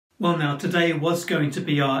Well, now today was going to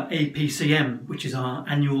be our APCM, which is our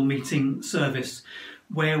annual meeting service,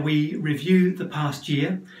 where we review the past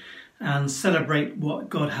year and celebrate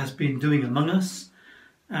what God has been doing among us,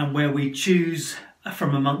 and where we choose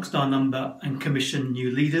from amongst our number and commission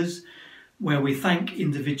new leaders, where we thank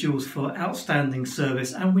individuals for outstanding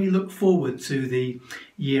service and we look forward to the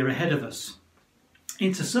year ahead of us.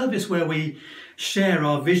 It's a service where we share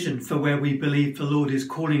our vision for where we believe the Lord is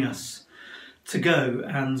calling us to go,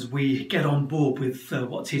 and we get on board with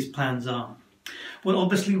what his plans are. Well,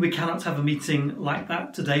 obviously we cannot have a meeting like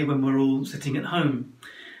that today when we're all sitting at home.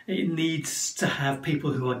 It needs to have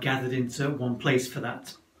people who are gathered into one place for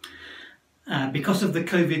that. Because of the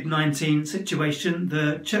COVID-19 situation,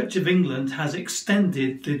 the Church of England has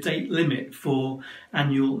extended the date limit for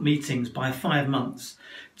annual meetings by 5 months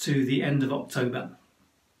to the end of October.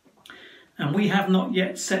 And we have not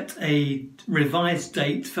yet set a revised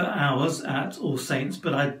date for ours at All Saints,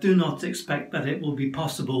 but I do not expect that it will be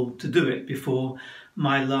possible to do it before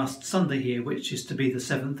my last Sunday here, which is to be the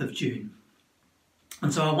 7th of June.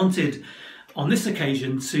 And so I wanted on this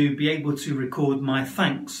occasion to be able to record my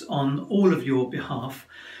thanks on all of your behalf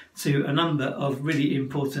to a number of really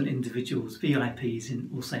important individuals, VIPs in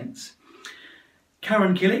All Saints.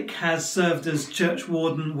 Karen Gillick has served as church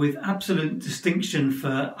warden with absolute distinction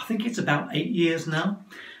for, I think it's about 8 years now,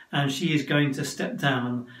 and she is going to step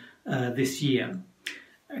down this year.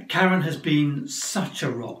 Karen has been such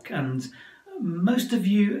a rock, and most of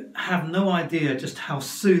you have no idea just how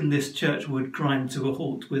soon this church would grind to a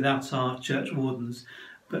halt without our church wardens,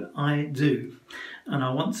 but I do. And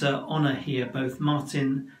I want to honour here both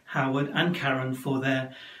Martin, Howard and Karen for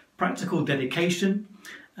their practical dedication,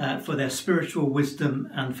 for their spiritual wisdom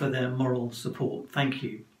and for their moral support. Thank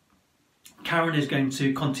you. Karen is going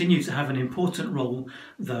to continue to have an important role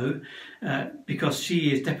though, because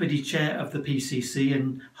she is Deputy Chair of the PCC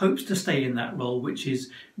and hopes to stay in that role, which is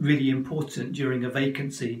really important during a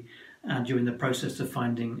vacancy and during the process of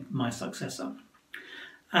finding my successor.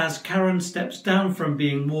 As Karen steps down from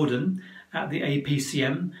being warden at the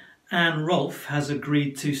APCM, Anne Rolfe has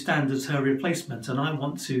agreed to stand as her replacement, and I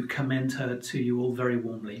want to commend her to you all very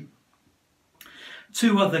warmly.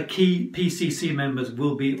 2 other key PCC members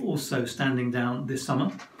will be also standing down this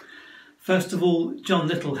summer. First of all, John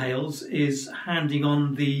Littlehales is handing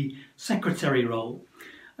on the secretary role.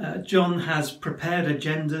 John has prepared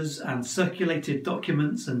agendas and circulated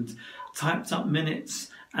documents and typed up minutes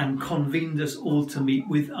and convened us all to meet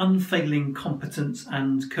with unfailing competence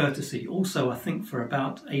and courtesy, also I think for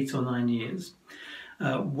about 8 or 9 years.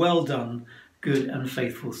 Well done, good and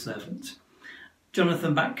faithful servant.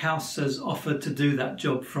 Jonathan Backhouse has offered to do that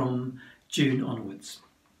job from June onwards.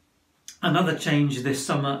 Another change this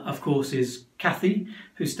summer, of course, is Kathy,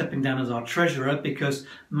 who's stepping down as our treasurer, because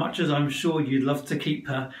much as I'm sure you'd love to keep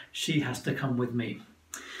her, she has to come with me.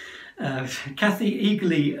 Kathy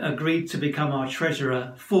eagerly agreed to become our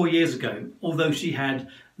treasurer 4 years ago, although she had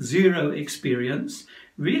 0 experience,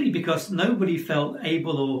 really because nobody felt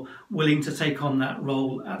able or willing to take on that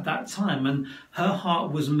role at that time, and her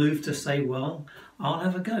heart was moved to say, well, I'll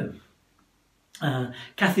have a go.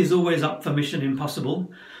 Kathy's always up for Mission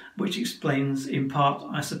Impossible, which explains in part,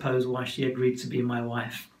 I suppose, why she agreed to be my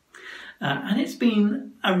wife. And it's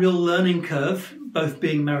been a real learning curve, both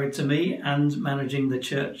being married to me and managing the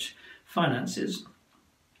church finances.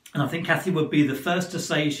 And I think Kathy would be the first to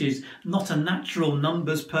say she's not a natural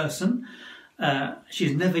numbers person.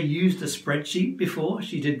 She's never used a spreadsheet before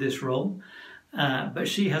she did this role, but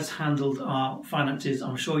she has handled our finances,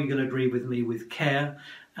 I'm sure you'll agree with me, with care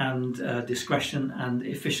and discretion and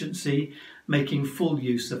efficiency, making full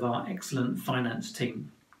use of our excellent finance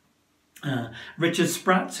team. Richard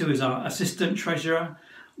Spratt, who is our assistant treasurer,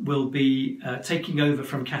 will be taking over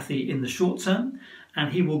from Kathy in the short term,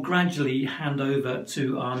 and he will gradually hand over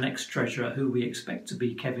to our next treasurer, who we expect to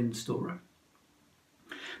be Kevin Storer.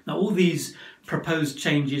 Now, all these proposed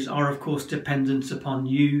changes are of course dependent upon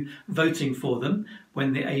you voting for them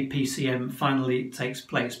when the APCM finally takes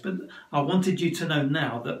place, but I wanted you to know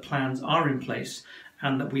now that plans are in place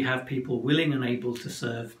and that we have people willing and able to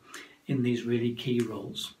serve in these really key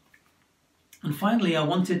roles. And finally, I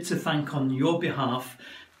wanted to thank on your behalf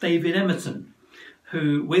David Emerton,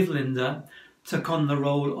 who with Linda took on the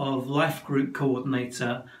role of Life Group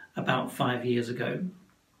Coordinator about 5 years ago.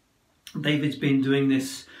 David's been doing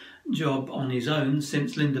this job on his own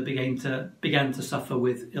since Linda began to suffer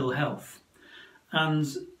with ill health. And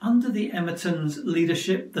under the Emertons'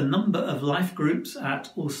 leadership, the number of life groups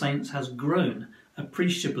at All Saints has grown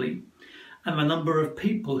appreciably, and the number of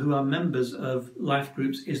people who are members of life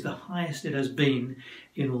groups is the highest it has been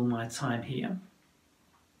in all my time here.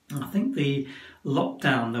 I think the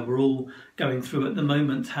lockdown that we're all going through at the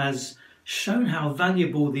moment has shown how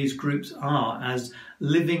valuable these groups are as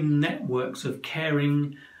living networks of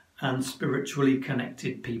caring and spiritually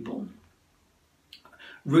connected people.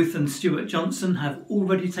 Ruth and Stuart Johnson have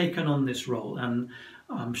already taken on this role, and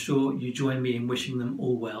I'm sure you join me in wishing them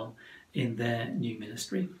all well in their new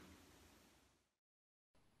ministry.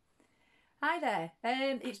 Hi there.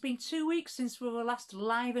 It's been 2 weeks since we were last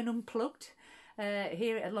live and unplugged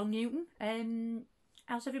here at Long Newton.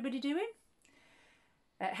 How's everybody doing?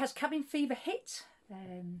 Has cabin fever hit?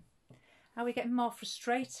 Are we getting more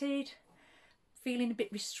frustrated? Feeling a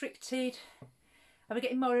bit restricted? Are we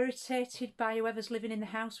getting more irritated by whoever's living in the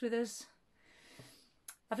house with us?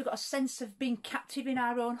 Have we got a sense of being captive in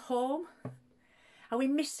our own home? Are we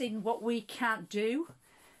missing what we can't do?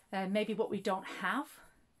 Maybe what we don't have?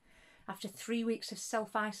 After 3 weeks of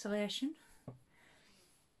self-isolation?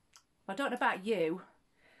 I don't know about you,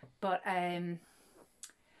 but I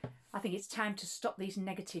think it's time to stop these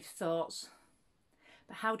negative thoughts.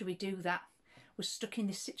 But how do we do that? We're stuck in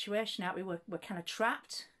this situation, aren't we? We're kind of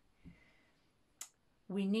trapped.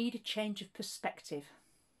 We need a change of perspective.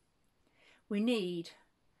 We need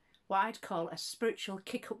what I'd call a spiritual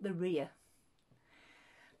kick up the rear.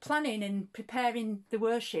 Planning and preparing the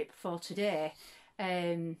worship for today,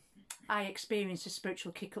 I experienced a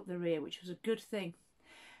spiritual kick up the rear, which was a good thing.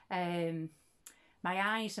 My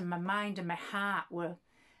eyes and my mind and my heart were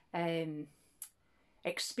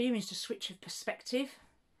experienced a switch of perspective.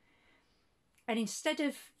 And instead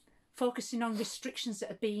of focusing on restrictions that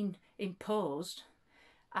have been imposed,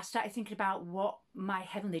 I started thinking about what my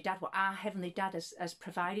Heavenly Dad, what our Heavenly Dad has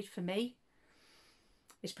provided for me.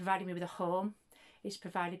 He's provided me with a home. He's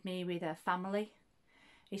provided me with a family.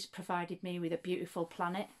 He's provided me with a beautiful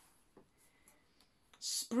planet.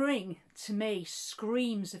 Spring, to me,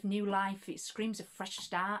 screams of new life. It screams of fresh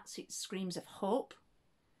starts. It screams of hope.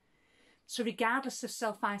 So regardless of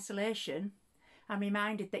self-isolation, I'm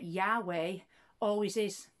reminded that Yahweh always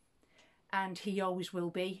is, and He always will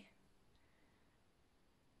be.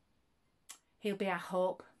 He'll be our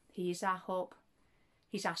hope. He is our hope.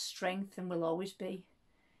 He's our strength and will always be.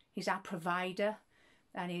 He's our provider,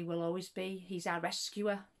 and He will always be. He's our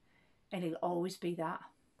rescuer, and He'll always be that.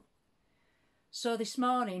 So this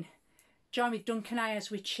morning, join with Duncan and I as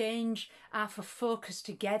we change our focus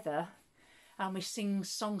together and we sing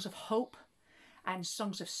songs of hope and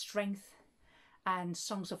songs of strength and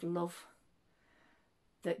songs of love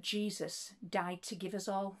that Jesus died to give us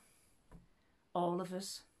all of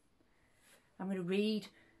us. I'm going to read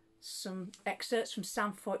some excerpts from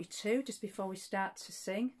Psalm 42 just before we start to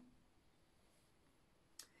sing.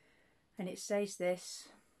 And it says this: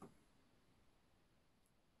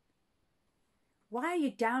 "Why are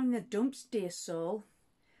you down in the dumps, dear soul?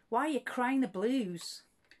 Why are you crying the blues?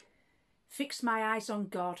 Fix my eyes on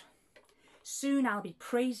God. Soon I'll be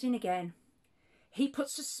praising again. He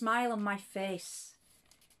puts a smile on my face.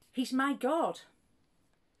 He's my God.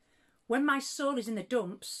 When my soul is in the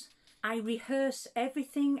dumps, I rehearse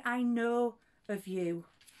everything I know of you.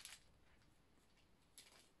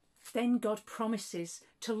 Then God promises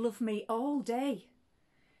to love me all day,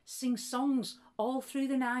 sing songs all through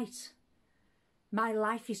the night. My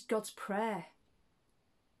life is God's prayer.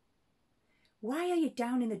 Why are you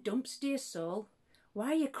down in the dumps, dear soul?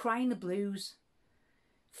 Why are you crying the blues?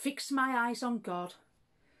 Fix my eyes on God.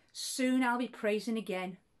 Soon I'll be praising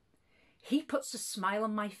again. He puts a smile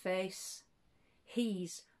on my face.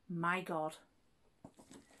 He's my God."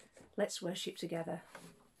 Let's worship together.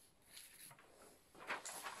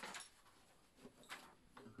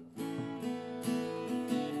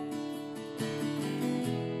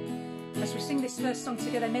 As we sing this first song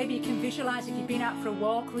together, maybe you can visualise if you've been out for a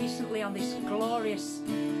walk recently on this glorious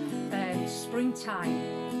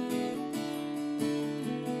springtime.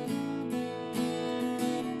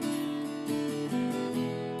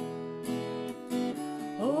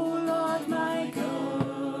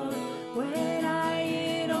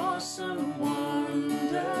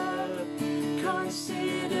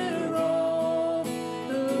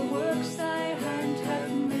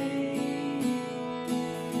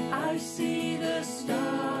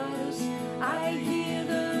 I hear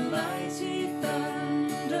the mighty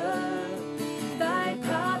thunder, thy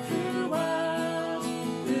power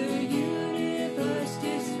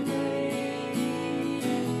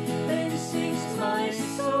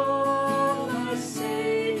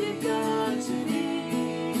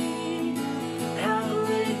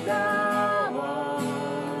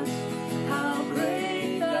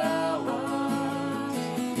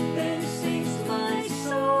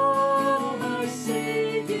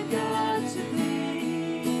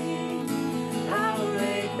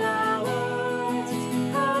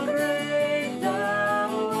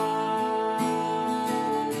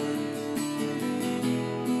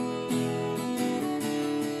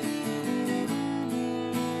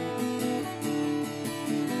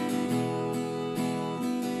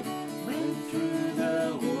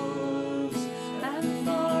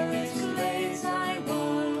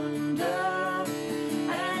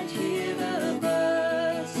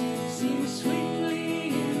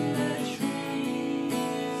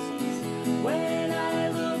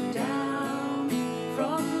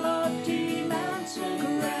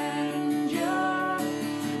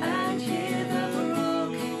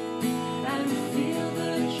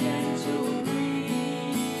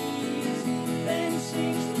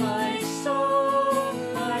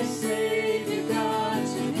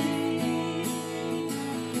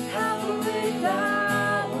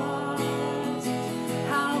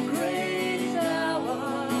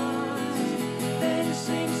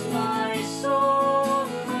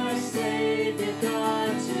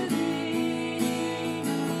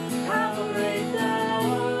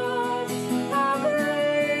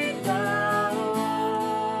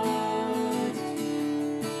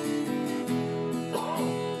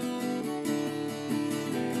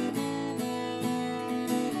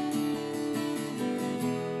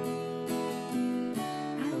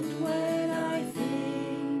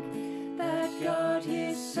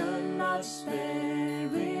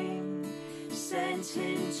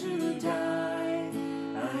wanting to die,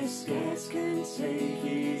 I scarce can take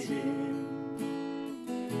it in,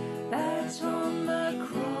 that on the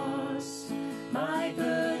cross, my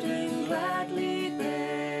burden gladly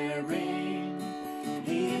bearing,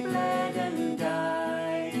 he bled and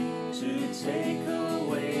died to take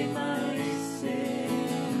away my sin.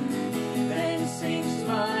 Then sings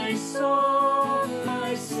my soul,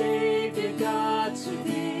 my Saviour God to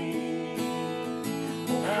thee.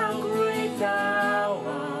 How great thou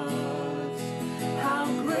art, how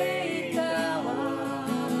great thou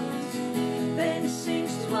art. Then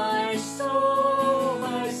sings my soul,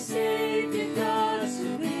 my Saviour God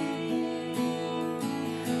to thee.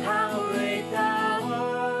 How great thou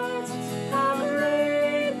art, how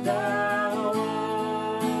great thou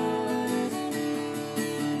art.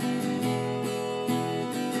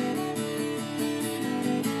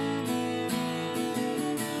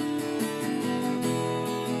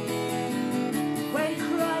 When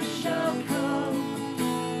Christ shall come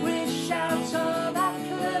with shouts of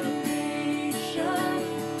acclamation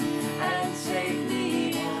and take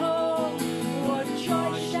me home, what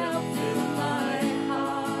joy shall fill my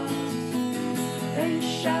heart? Then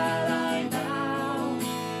shall I bow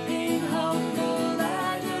in humble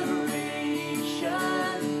adoration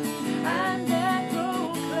and then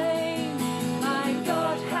proclaim, my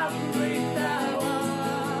God, how great thou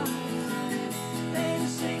art. Then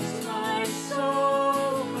sings my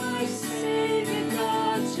soul, my Saviour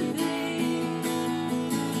God to thee.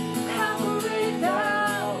 How great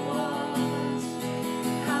thou art,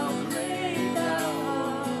 how great thou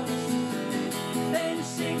art. Then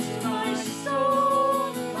sings my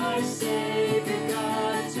soul, my Saviour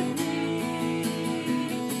God to thee.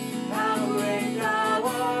 How great thou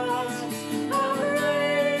art, how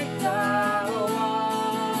great thou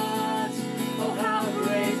art. Oh, how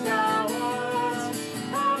great thou art,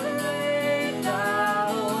 how great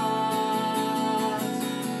thou art.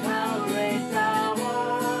 How great thou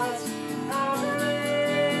art, how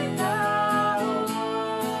great thou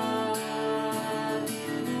art.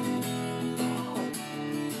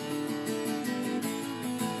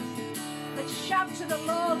 Let's shout to the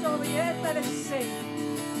Lord, all the earth, let us sing.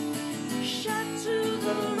 Shout to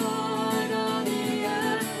the Lord, all the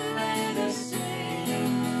earth, let us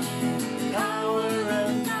sing. Power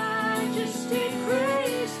and majesty,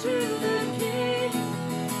 praise to the King.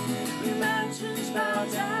 Mountains bow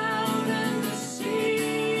down and the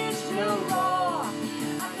seas will roar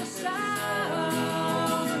at the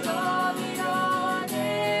sound of your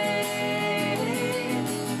name.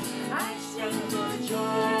 I sing for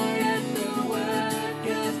joy at the work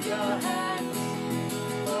of your hands.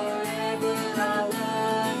 Forever I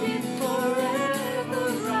love you,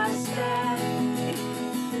 forever I stand.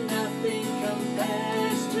 Nothing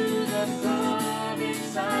compares to the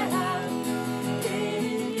promise I have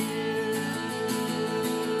in you.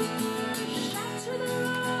 Shout to the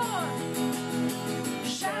Lord,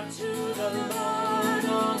 shout to the Lord,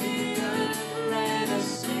 all the earth, let us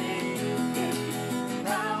sing.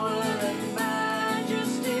 Power and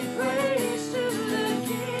majesty, praise to the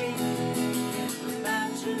King.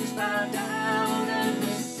 Mountains bow down and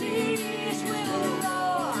the seas will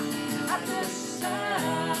roar at the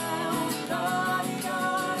sound of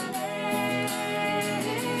your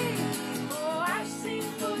name. Oh, I sing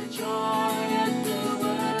for joy at the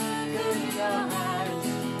work of your hands.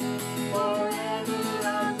 Forever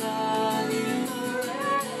I love you,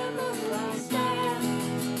 forever I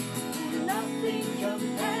stand. Nothing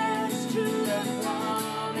compares to the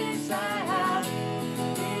promise I have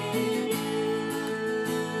in you.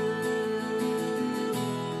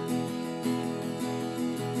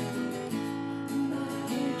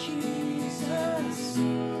 My Jesus,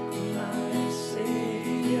 my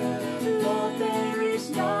Saviour, Lord, there is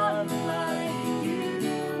none like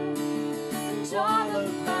you. And all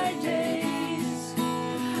of my days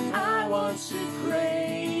I want to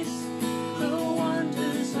praise the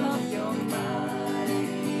wonders of your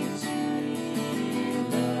mighty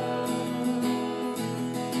love.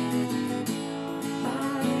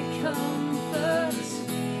 My comfort,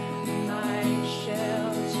 my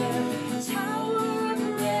shelter, tower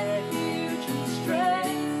of refuge and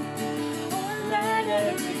strength. Oh, let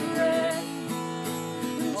every breath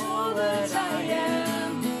and all that I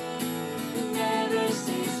am never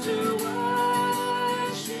cease to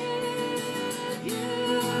worship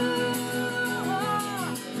you.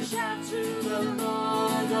 Shout to the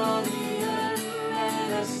Lord, all the earth,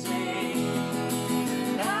 let us sing.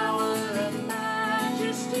 Power and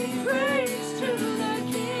majesty, praise to the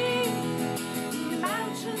King.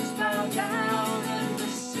 Mountains bow down and the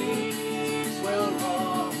seas will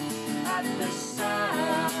roar at the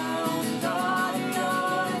sound of your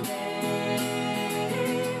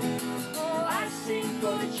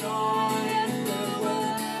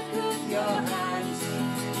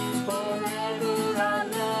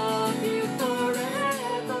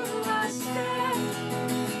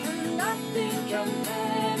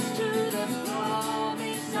compares to the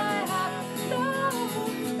promise I have. No,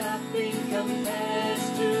 nothing compares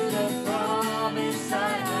to the promise I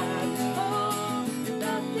have. Oh,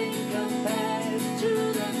 nothing compares to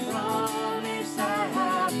the promise I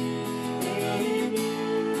have in you.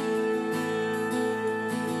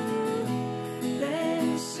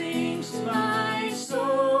 Then sings my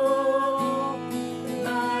soul,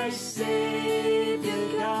 my Savior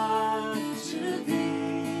God, to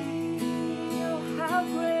thee. Oh, how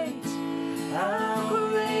great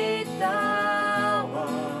thou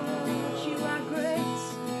art. You are great.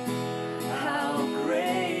 How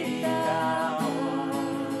great thou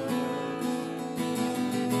art.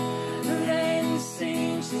 Then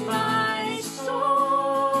sings my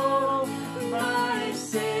soul, my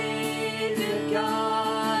Savior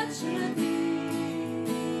God, to thee.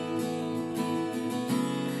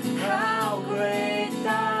 How great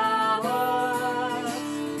thou art.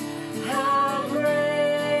 How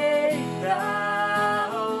great thou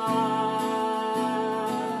art.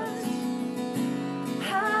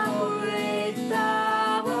 How great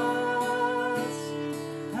thou art.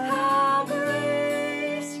 How great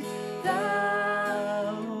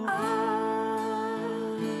thou art.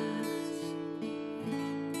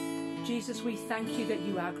 Jesus, we thank you that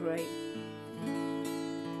you are great,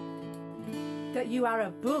 that you are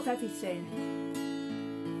above everything.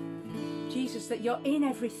 Jesus, that you're in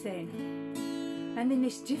everything. And in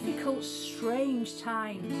this difficult, strange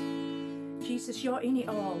time, Jesus, you're in it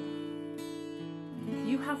all.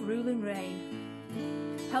 You have rule and reign.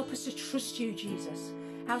 Help us to trust you, Jesus.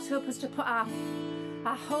 Help us to put our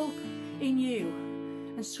hope in you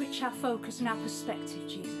and switch our focus and our perspective,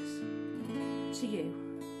 Jesus, to you.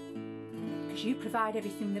 Because you provide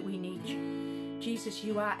everything that we need. Jesus,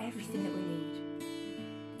 you are everything that we need.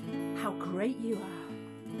 How great you are.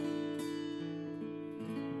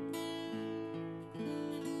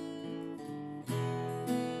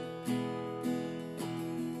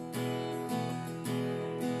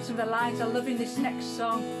 Some of the lines I love in this next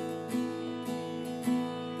song.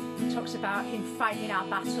 It talks about him fighting our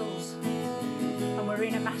battles. And we're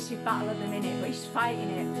in a massive battle at the minute, but he's fighting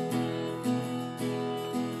it.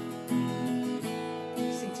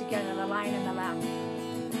 Sing together, the Lion and the Lamb.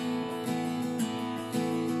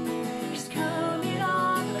 He's coming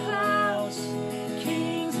on the clouds.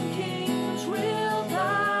 Kings and kingdoms will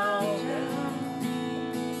bow down.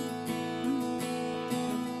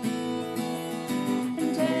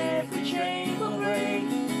 And every chain will break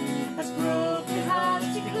as broken hearts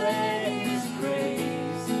declare his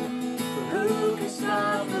praise. For who can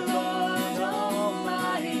stop the Lord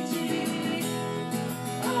Almighty?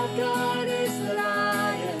 Our God is the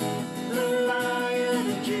Lion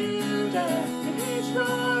of Judah, and he's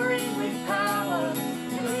roaring with power,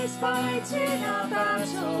 and he's fighting our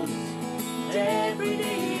battles, and every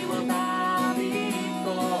knee will bow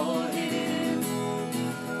before him.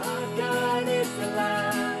 Our God is the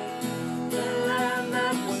Lamb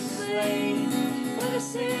that was slain for the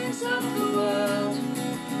sins of the world.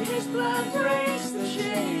 His blood breaks the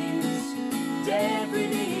chains, and every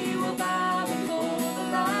knee will bow before the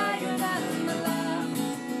Lion and the Lamb.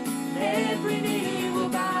 Every knee will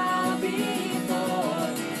bow before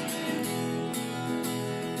him.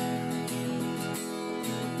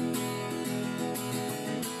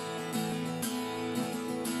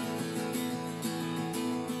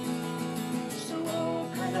 So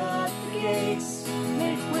open up the gates,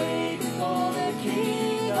 make way before the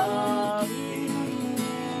King of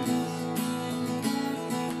Kings.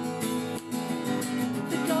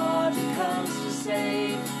 The God who comes to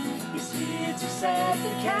save is here to set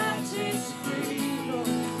the captives free.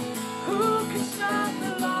 Who can stop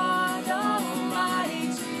the Lord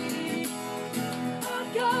Almighty? Our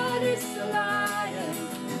God is the Lion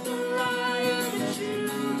of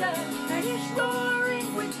Judah, and he's roaring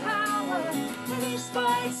with power, and he's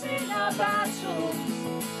fighting our battles,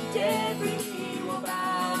 and every knee will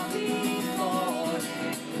bow before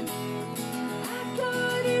him. Our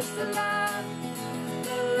God is the Lamb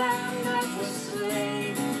that was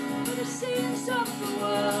slain for the sins of the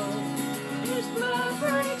world. His blood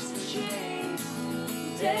breaks the chains,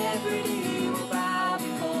 and every knee will bow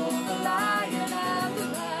before the Lion and the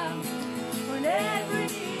Lamb. When every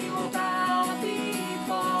knee will bow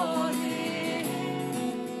before him.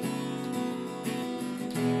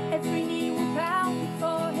 Every knee will bow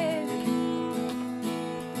before him.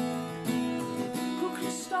 Who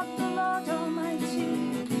can stop the Lord Almighty?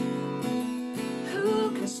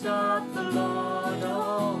 Who can stop the Lord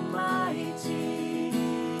Almighty?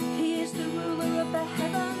 He is the ruler of the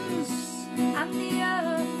heavens and the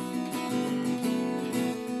earth.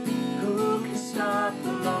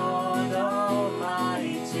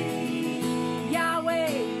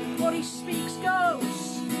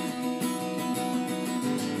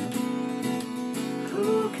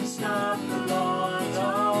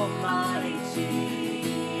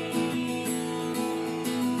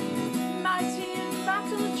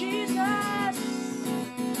 Jesus.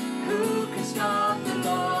 Who can stop the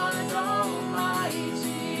Lord Almighty?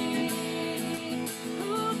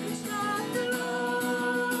 Who can stop the Lord?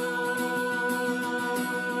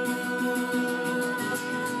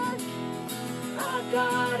 Our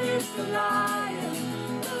God is the Lion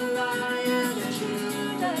of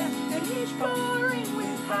Judah, and He's roaring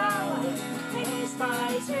with power, and He's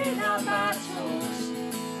fighting our battles.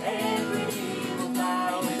 Every knee will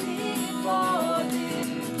bow before Him.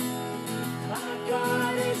 Our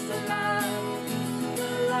God is the Lamb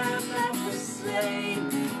that was slain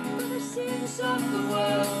for the sins of the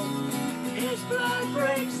world. His blood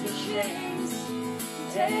breaks the chains,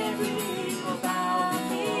 and every knee will bow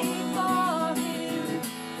before Him.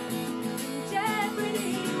 And every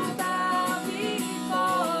knee will bow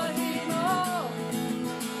before Him. Oh,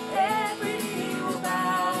 every knee will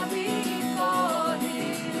bow before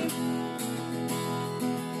Him.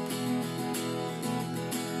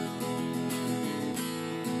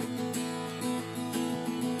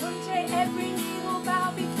 One day every knee will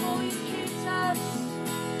bow before You, Jesus,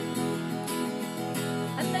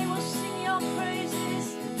 and they will sing Your praises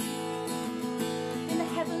in the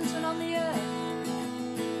heavens and on the earth.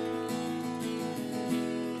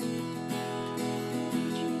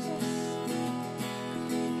 Jesus,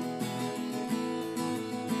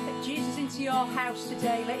 let Jesus into your house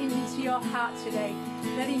today. Let Him into your heart today.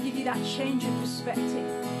 Let Him give you that change of perspective,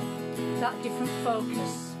 that different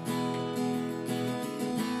focus.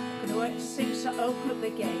 Sing, so open up the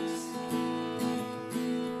gates.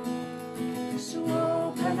 So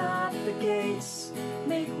open up the gates,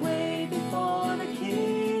 make way before the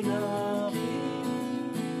King of Kings.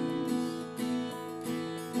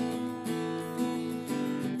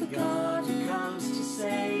 The God who comes to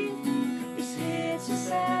save is here to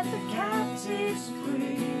set the captives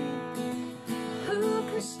free. Who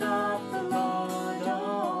can stop the Lord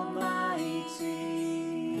Almighty?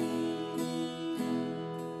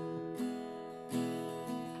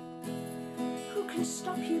 Who can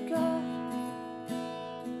stop You, God?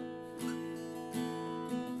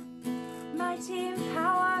 Mighty in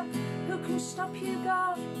power, who can stop You,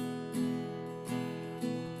 God?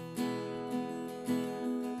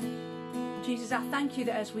 Jesus, I thank You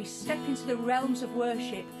that as we step into the realms of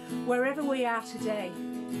worship, wherever we are today,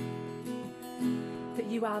 that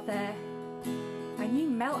You are there, and You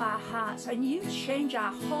melt our hearts, and You change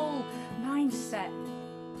our whole mindset.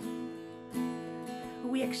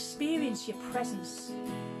 We experience Your presence.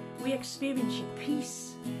 We experience Your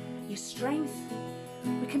peace, Your strength.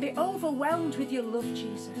 We can be overwhelmed with Your love,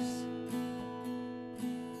 Jesus.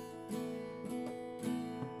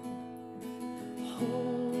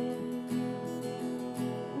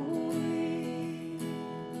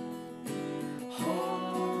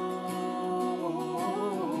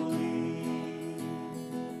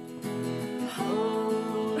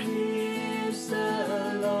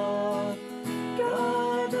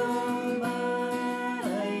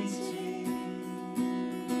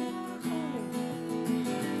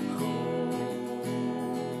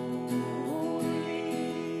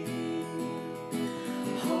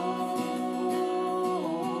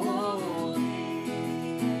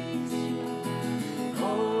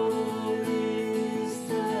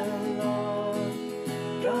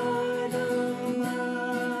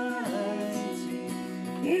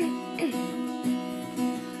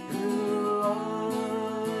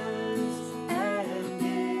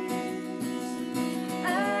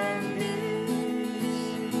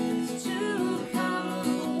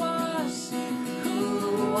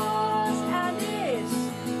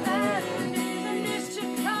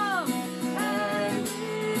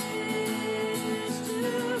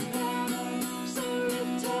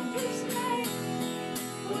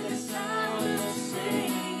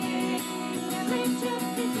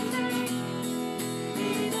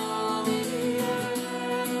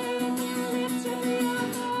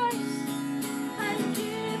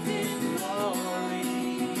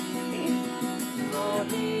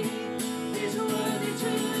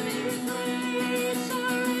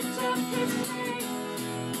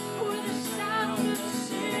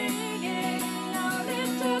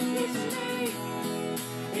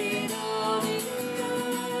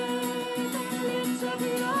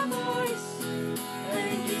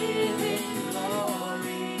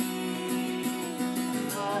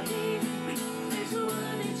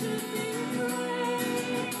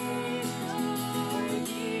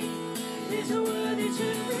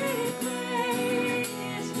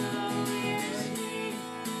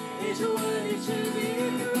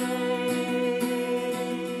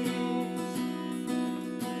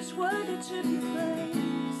 To be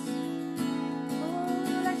praised.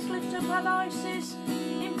 Oh, let's lift up our voices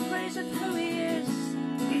is of who he is.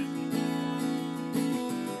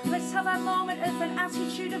 Let's have a moment of an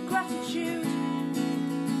attitude of gratitude.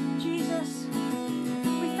 Jesus,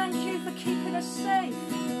 we thank you for keeping us safe.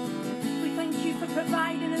 We thank you for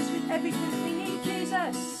providing us with everything that we need,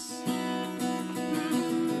 Jesus.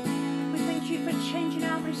 We thank you for changing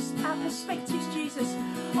our perspectives, Jesus,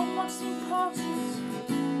 on what's important.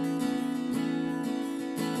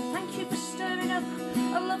 Thank you for stirring up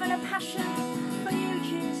a love and a passion for you,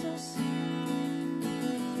 Jesus.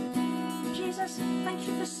 Jesus, thank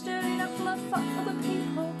you for stirring up love for other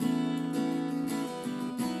people.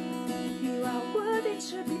 You are worthy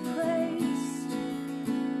to be praised.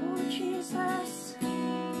 Oh, Jesus,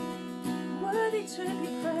 worthy to be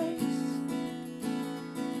praised.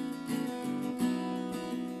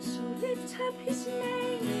 So lift up his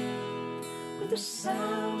name with the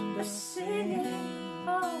sound of singing.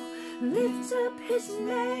 Oh, lift up his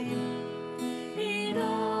name in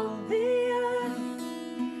all the earth,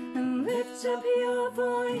 and lift up your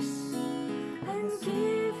voice and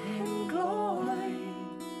give him glory,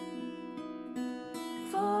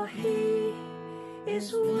 for he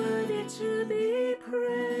is worthy to be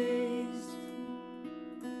praised.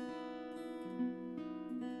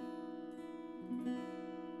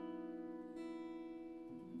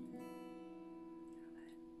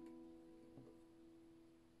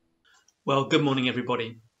 Well, good morning,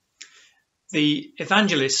 everybody. The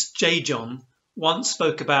evangelist J. John once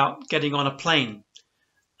spoke about getting on a plane,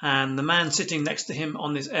 and the man sitting next to him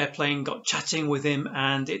on this airplane got chatting with him,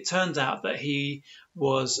 and it turned out that he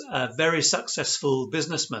was a very successful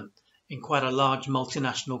businessman in quite a large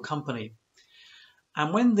multinational company.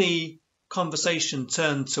 And when the conversation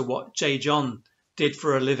turned to what J. John did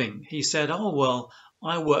for a living, he said, "Oh, well,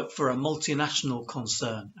 I work for a multinational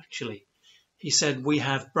concern, actually." He said, "We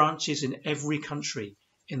have branches in every country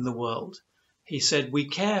in the world." He said, "We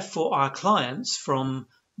care for our clients from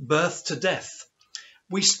birth to death.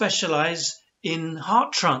 We specialize in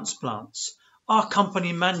heart transplants. Our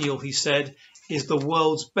company manual," he said, "is the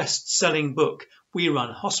world's best-selling book. We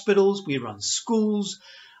run hospitals, we run schools,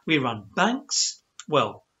 we run banks,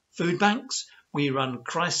 well, food banks, we run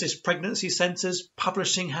crisis pregnancy centers,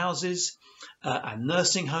 publishing houses, and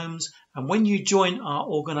nursing homes. And when you join our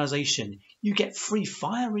organization, you get free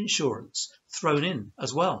fire insurance thrown in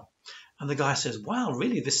as well." And the guy says, "Wow,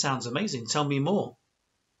 really, this sounds amazing. Tell me more."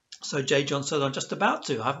 So J. John said, "I'm just about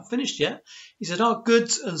to. I haven't finished yet." He said, "Our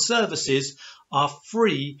goods and services are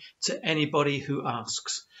free to anybody who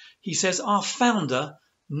asks." He says, "Our founder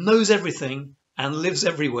knows everything and lives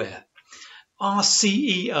everywhere. Our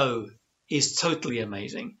CEO is totally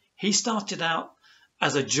amazing. He started out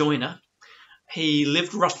as a joiner. He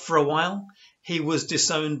lived rough for a while. He was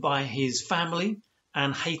disowned by his family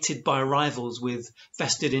and hated by rivals with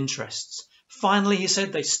vested interests. Finally," he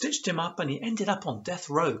said, "they stitched him up and he ended up on death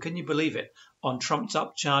row. Can you believe it? On trumped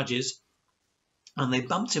up charges. And they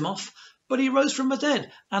bumped him off, but he rose from the dead.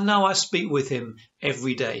 And now I speak with him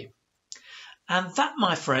every day." And that,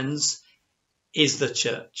 my friends, is the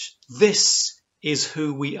church. This is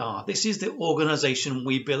who we are. This is the organization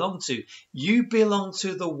we belong to. You belong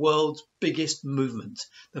to the world's biggest movement,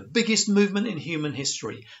 the biggest movement in human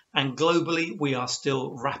history. And globally, we are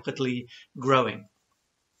still rapidly growing.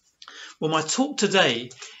 Well, my talk today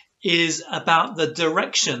is about the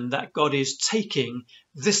direction that God is taking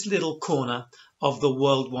this little corner of the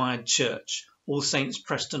worldwide church, All Saints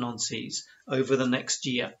Preston-on-Tees, over the next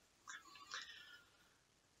year.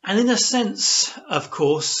 And in a sense, of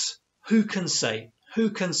course, who can say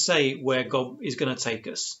where God is going to take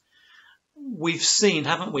us? We've seen,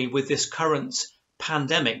 haven't we, with this current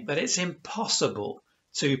pandemic, that it's impossible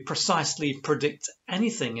to precisely predict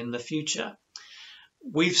anything in the future.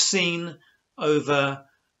 We've seen over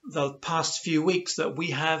the past few weeks that we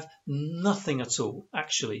have nothing at all,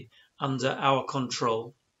 actually, under our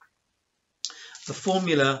control. The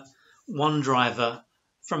Formula One driver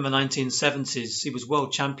from the 1970s, he was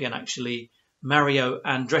world champion, actually, Mario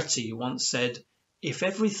Andretti, once said, "If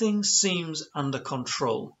everything seems under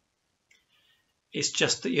control, it's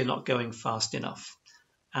just that you're not going fast enough."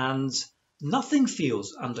 And nothing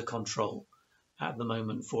feels under control at the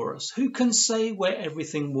moment for us. Who can say where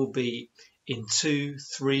everything will be in 2,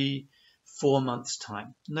 3, 4 months'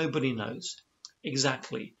 time? Nobody knows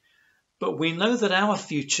exactly. But we know that our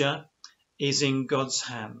future is in God's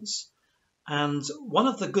hands. And one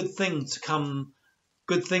of the good things to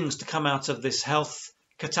come out of this health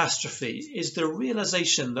catastrophe is the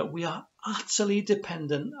realization that we are utterly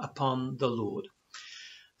dependent upon the Lord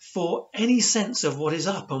for any sense of what is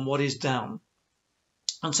up and what is down.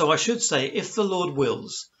 And so I should say, if the Lord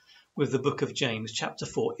wills, with the book of James, chapter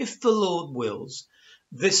 4, if the Lord wills,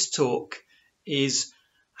 This talk is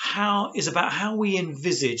about how we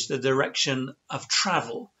envisage the direction of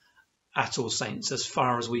travel at All Saints as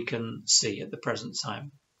far as we can see at the present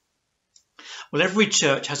time. Well, every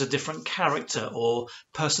church has a different character or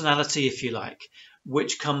personality, if you like,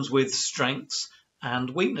 which comes with strengths and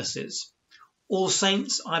weaknesses. All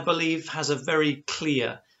Saints, I believe, has a very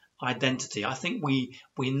clear identity. I think we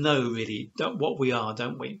know really what we are,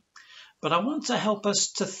 don't we? But I want to help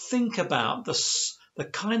us to think about the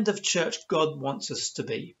kind of church God wants us to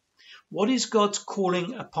be. What is God's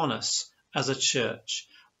calling upon us as a church?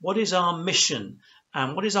 What is our mission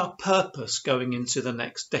and what is our purpose going into the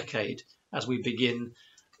next decade as we begin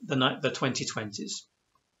the 2020s?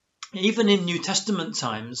 Even in New Testament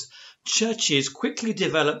times, churches quickly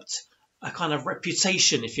developed a kind of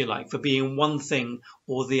reputation, if you like, for being one thing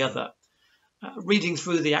or the other. Reading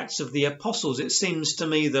through the Acts of the Apostles, it seems to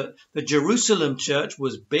me that the Jerusalem church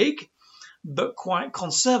was big, but quite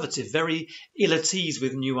conservative, very ill at ease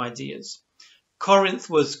with new ideas. Corinth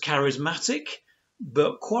was charismatic,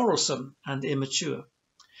 but quarrelsome and immature.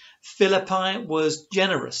 Philippi was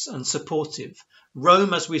generous and supportive.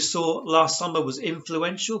 Rome, as we saw last summer, was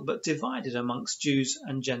influential, but divided amongst Jews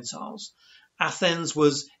and Gentiles. Athens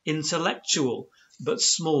was intellectual, but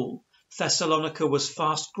small. Thessalonica was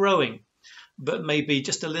fast growing, but maybe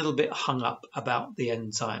just a little bit hung up about the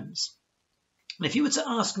end times. And if you were to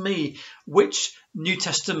ask me which New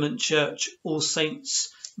Testament church All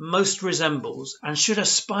Saints most resembles and should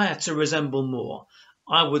aspire to resemble more,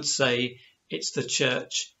 I would say it's the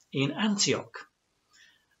church in Antioch.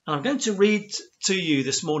 And I'm going to read to you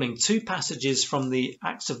this morning 2 passages from the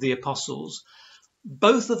Acts of the Apostles,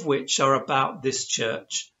 both of which are about this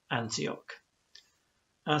church, Antioch.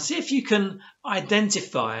 See if you can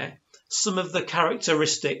identify some of the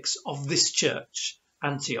characteristics of this church,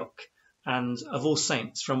 Antioch, and of All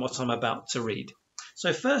Saints from what I'm about to read.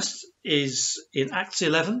 So first is in Acts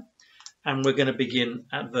 11, and we're going to begin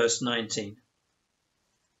at verse 19.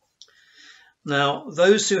 Now,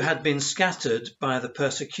 those who had been scattered by the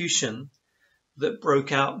persecution that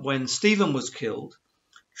broke out when Stephen was killed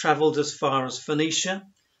travelled as far as Phoenicia,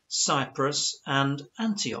 Cyprus and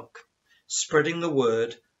Antioch, spreading the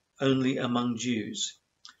word only among Jews.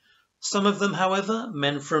 Some of them, however,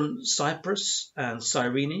 men from Cyprus and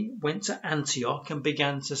Cyrene, went to Antioch and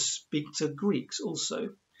began to speak to Greeks also,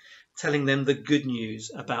 telling them the good news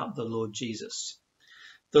about the Lord Jesus.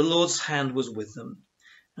 The Lord's hand was with them,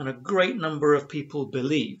 and a great number of people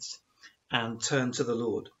believed and turned to the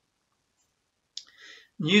Lord.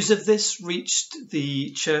 News of this reached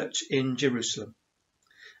the church in Jerusalem,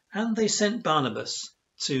 and they sent Barnabas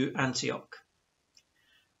to Antioch.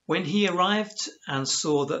 When he arrived and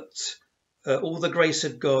saw that all that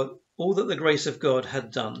the grace of God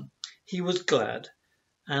had done, he was glad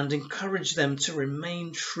and encouraged them to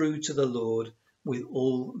remain true to the Lord with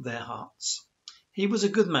all their hearts. He was a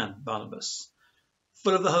good man, Barnabas,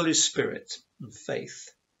 full of the Holy Spirit and faith,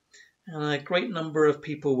 and a great number of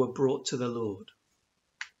people were brought to the Lord.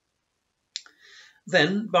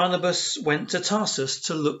 Then Barnabas went to Tarsus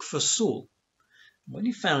to look for Saul. When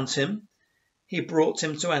he found him, he brought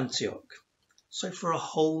him to Antioch. So for a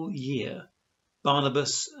whole year,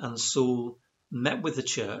 Barnabas and Saul met with the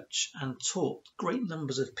church and taught great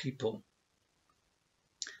numbers of people.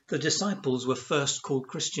 The disciples were first called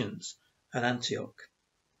Christians at Antioch.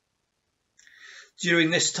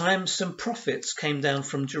 During this time, some prophets came down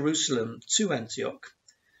from Jerusalem to Antioch.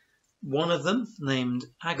 One of them, named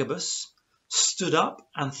Agabus, stood up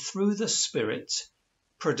and through the Spirit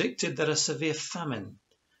predicted that a severe famine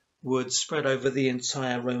would spread over the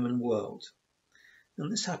entire Roman world.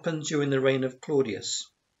 And this happened during the reign of Claudius.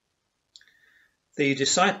 The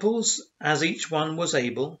disciples, as each one was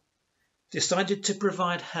able, decided to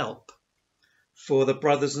provide help for the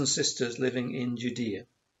brothers and sisters living in Judea.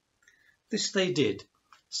 This they did,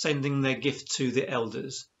 sending their gift to the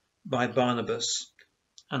elders by Barnabas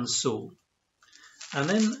and Saul. And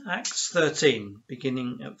then Acts 13,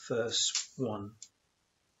 beginning at verse 1.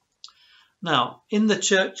 Now, in the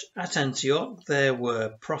church at Antioch there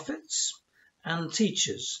were prophets and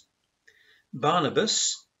teachers: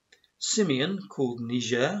 Barnabas, Simeon called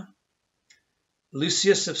Niger,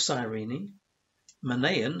 Lucius of Cyrene,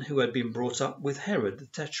 Manaen, who had been brought up with Herod the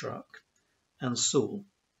Tetrarch, and Saul.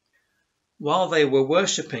 While they were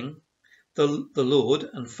worshipping the Lord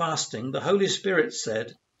and fasting, the Holy Spirit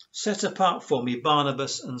said, "Set apart for me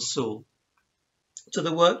Barnabas and Saul to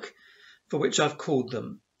the work for which I've called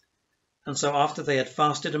them." And so after they had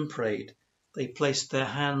fasted and prayed, they placed their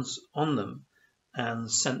hands on them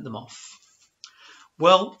and sent them off.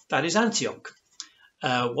 Well, that is Antioch.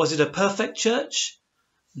 Was it a perfect church?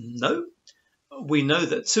 No. we know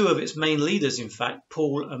that two of its main leaders, in fact,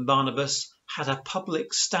 Paul and Barnabas, had a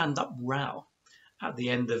public stand-up row at the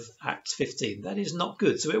end of Acts 15. That is not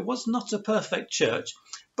good. So it was not a perfect church,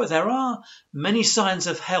 but there are many signs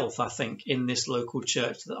of health, I think, in this local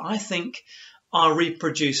church that I think are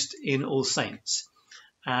reproduced in All Saints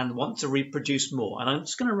and want to reproduce more. And I'm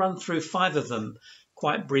just going to run through 5 of them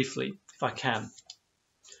quite briefly, if I can.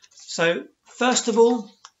 So, first of all,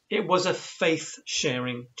 it was a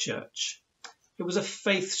faith-sharing church. It was a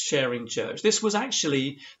faith-sharing church. This was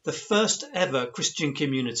actually the first ever Christian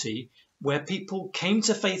community where people came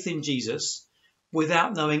to faith in Jesus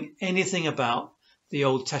without knowing anything about the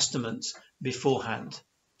Old Testament beforehand.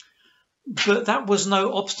 But that was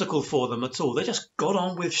no obstacle for them at all. They just got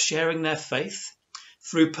on with sharing their faith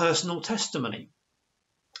through personal testimony.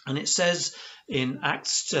 And it says in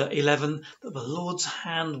Acts 11 that the Lord's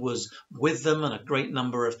hand was with them and a great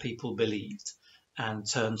number of people believed and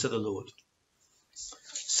turned to the Lord.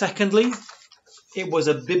 Secondly, it was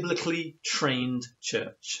a biblically trained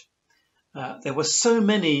church. There were so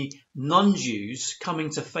many non-Jews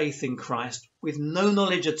coming to faith in Christ with no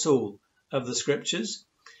knowledge at all of the scriptures,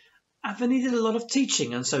 and they needed a lot of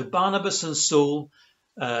teaching. And so Barnabas and Saul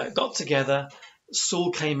got together.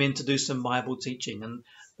 Saul came in to do some Bible teaching, and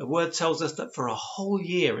the word tells us that for a whole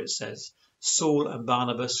year, it says, Saul and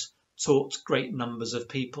Barnabas taught great numbers of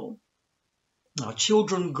people. Now,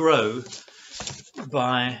 children grow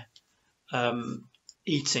by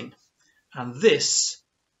eating, and this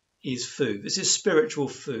is food. This is spiritual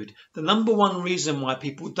food. The number one reason why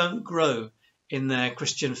people don't grow in their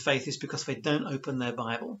Christian faith is because they don't open their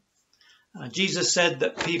Bible. Jesus said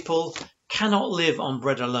that people cannot live on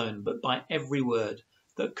bread alone, but by every word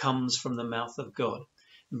that comes from the mouth of God.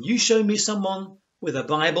 And you show me someone with a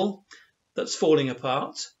Bible that's falling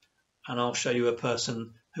apart, and I'll show you a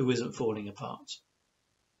person who isn't falling apart.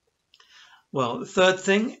 Well, the third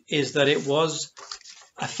thing is that it was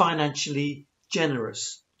a financially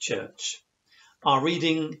generous church. Our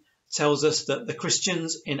reading tells us that the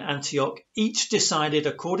Christians in Antioch each decided,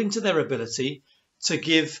 according to their ability, to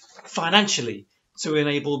give financially to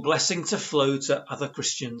enable blessing to flow to other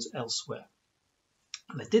Christians elsewhere.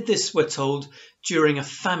 And they did this, we're told, during a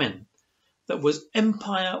famine that was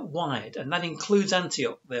empire-wide, and that includes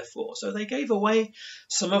Antioch, therefore. So they gave away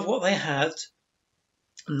some of what they had,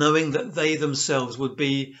 knowing that they themselves would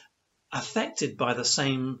be affected by the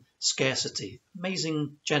same scarcity.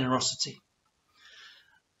 Amazing generosity.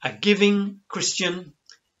 A giving Christian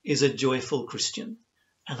is a joyful Christian,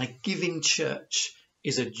 and a giving church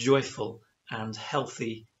is a joyful and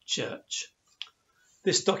healthy church.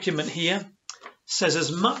 This document here says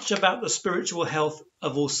as much about the spiritual health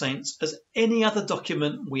of All Saints as any other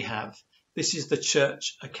document we have. This is the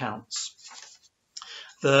church accounts.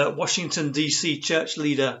 The Washington, D.C. church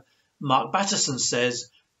leader, Mark Batterson, says,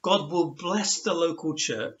 God will bless the local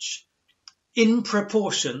church in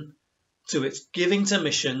proportion to its giving to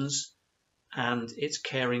missions and its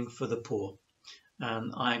caring for the poor.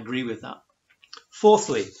 And I agree with that.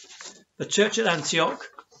 Fourthly, the church at Antioch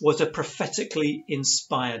was a prophetically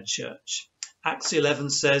inspired church. Acts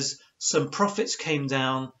 11 says some prophets came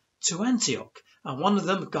down to Antioch, and one of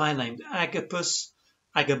them, a guy named Agabus,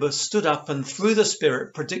 stood up and through the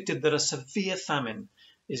Spirit predicted that a severe famine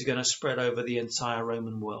is going to spread over the entire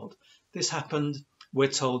Roman world. This happened, we're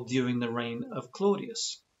told, during the reign of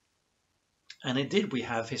Claudius. And it did. We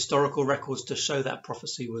have historical records to show that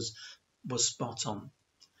prophecy was spot on.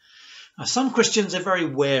 Now, some Christians are very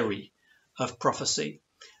wary of prophecy,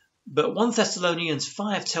 but 1 Thessalonians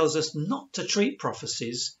 5 tells us not to treat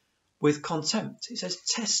prophecies with contempt. It says,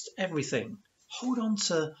 test everything. Hold on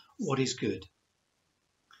to what is good.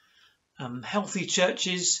 Healthy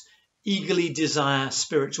churches eagerly desire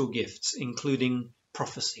spiritual gifts, including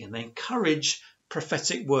prophecy, and they encourage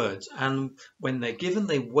prophetic words. And when they're given,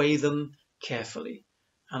 they weigh them carefully.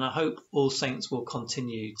 And I hope All Saints will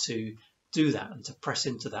continue to do that and to press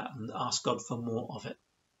into that and ask God for more of it.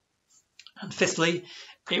 And fifthly,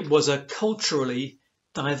 it was a culturally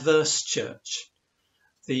diverse church.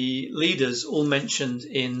 The leaders, all mentioned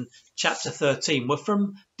in chapter 13, were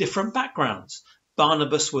from different backgrounds.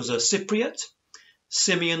 Barnabas was a Cypriot,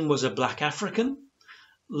 Simeon was a black African,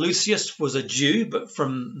 Lucius was a Jew but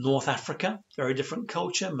from North Africa, very different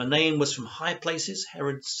culture. Manaen was from high places,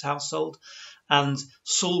 Herod's household, and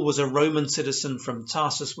Saul was a Roman citizen from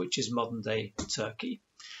Tarsus, which is modern-day Turkey.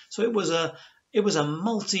 So it was a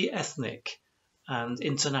multi-ethnic and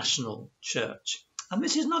international church. And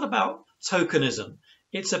this is not about tokenism.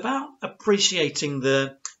 It's about appreciating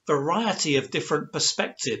the variety of different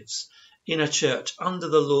perspectives in a church under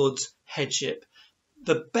the Lord's headship,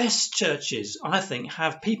 The best churches, I think,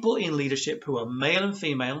 have people in leadership who are male and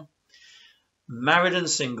female, married and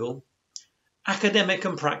single, academic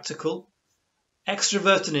and practical,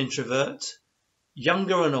 extrovert and introvert,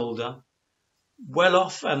 younger and older, well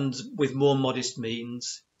off and with more modest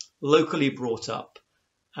means, locally brought up,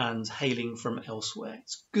 and hailing from elsewhere.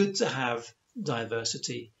 It's good to have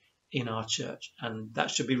diversity in our church, and that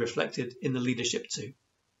should be reflected in the leadership too.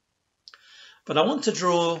 But what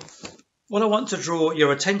I want to draw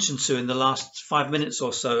your attention to in the last 5 minutes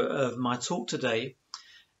or so of my talk today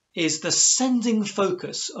is the sending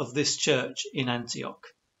focus of this church in Antioch.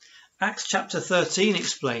 Acts chapter 13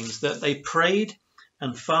 explains that they prayed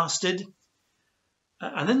and fasted,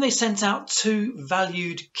 and then they sent out 2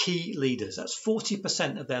 valued key leaders. That's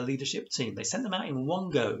 40% of their leadership team. They sent them out in one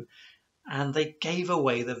go, and they gave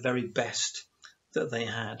away the very best that they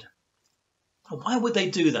had. And why would they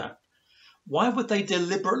do that? Why would they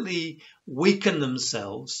deliberately weaken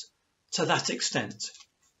themselves to that extent?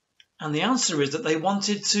 And the answer is that they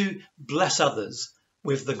wanted to bless others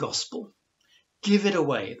with the gospel. Give it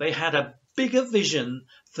away. They had a bigger vision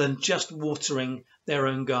than just watering their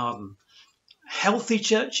own garden. Healthy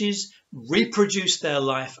churches reproduce their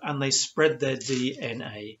life and they spread their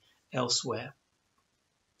DNA elsewhere.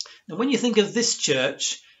 Now, when you think of this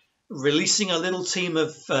church releasing a little team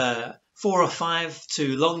of 4 or 5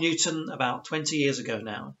 to Long Newton about 20 years ago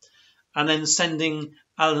now, and then sending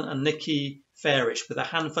Alan and Nikki Fairish with a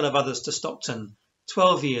handful of others to Stockton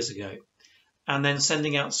 12 years ago, and then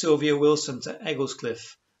sending out Sylvia Wilson to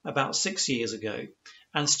Egglescliffe about 6 years ago,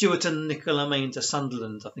 and Stuart and Nicola Main to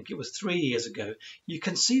Sunderland, I think it was 3 years ago, you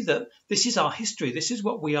can see that this is our history. This is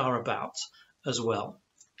what we are about as well.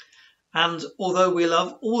 And although we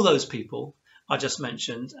love all those people I just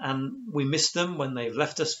mentioned, and we miss them when they've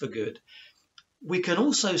left us for good, we can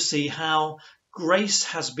also see how grace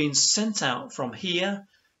has been sent out from here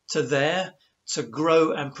to there to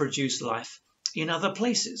grow and produce life in other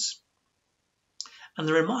places. And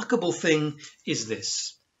the remarkable thing is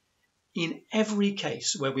this. In every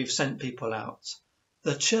case where we've sent people out,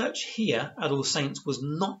 the church here at All Saints was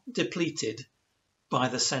not depleted by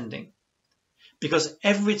the sending. Because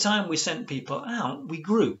every time we sent people out, we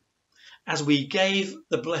grew. As we gave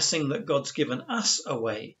the blessing that God's given us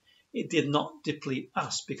away, it did not deplete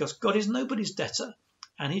us, because God is nobody's debtor,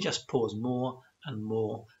 and he just pours more and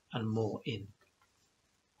more and more in.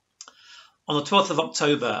 On the 12th of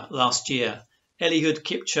October last year, Eliud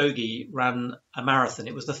Kipchoge ran a marathon.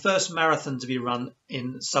 It was the first marathon to be run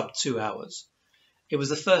in sub 2 hours. It was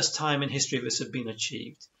the first time in history this had been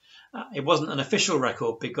achieved. It wasn't an official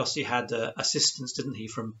record because he had assistance, didn't he,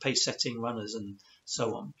 from pace-setting runners and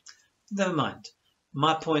so on. Never mind.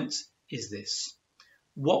 My point is this.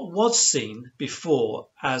 What was seen before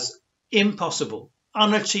as impossible,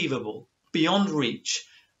 unachievable, beyond reach,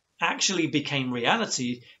 actually became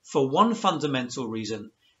reality for one fundamental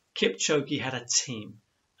reason. Kipchoge had a team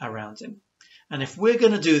around him. And if we're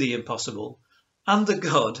going to do the impossible, under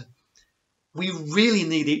God, we really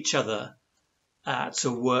need each other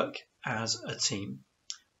to work as a team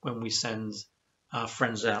when we send our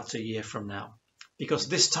friends out a year from now. Because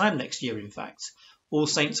this time next year, in fact, All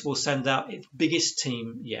Saints will send out its biggest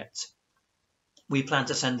team yet. We plan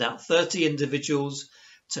to send out 30 individuals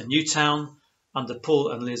to Newtown under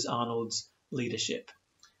Paul and Liz Arnold's leadership.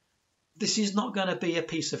 This is not going to be a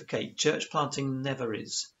piece of cake. Church planting never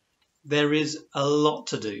is. There is a lot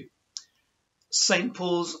to do. St.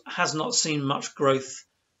 Paul's has not seen much growth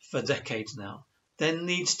for decades now. There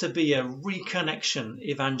needs to be a reconnection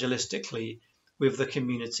evangelistically with the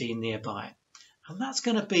community nearby. And that's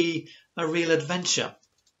going to be a real adventure.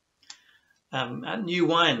 At New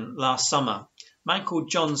Wine last summer, a man called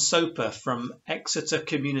John Soper from Exeter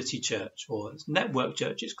Community Church, or Network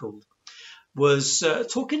Church it's called, was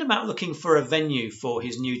talking about looking for a venue for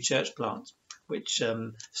his new church plant, which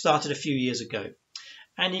started a few years ago.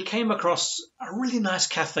 And he came across a really nice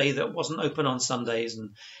cafe that wasn't open on Sundays, and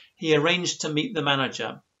he arranged to meet the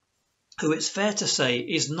manager, who it's fair to say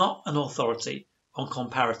is not an authority on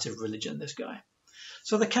comparative religion, this guy.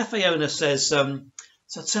 So the cafe owner says,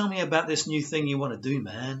 so tell me about this new thing you want to do,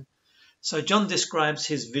 man. So John describes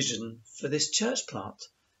his vision for this church plant.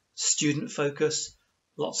 Student focus,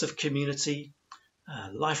 lots of community,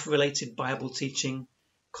 life-related Bible teaching,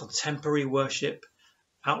 contemporary worship,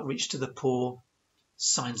 outreach to the poor,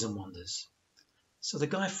 signs and wonders. So the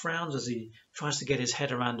guy frowns as he tries to get his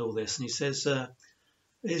head around all this, and he says,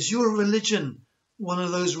 is your religion one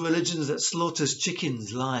of those religions that slaughters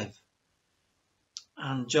chickens live?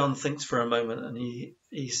 And John thinks for a moment, and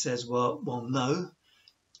he says, well, no,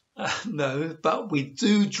 no, but we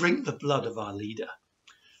do drink the blood of our leader.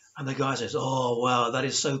 And the guy says, oh, wow, that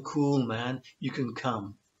is so cool, man. You can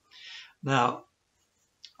come. Now,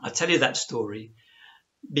 I tell you that story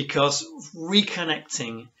because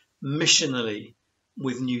reconnecting missionally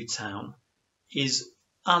with Newtown is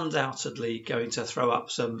undoubtedly going to throw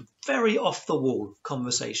up some very off-the-wall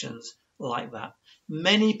conversations like that.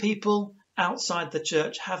 Many people outside the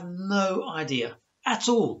church have no idea at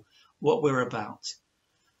all what we're about.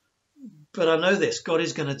 But I know this, God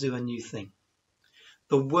is going to do a new thing.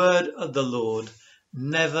 The word of the Lord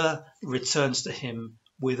never returns to him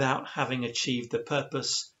without having achieved the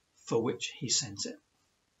purpose for which he sent it.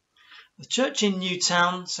 The church in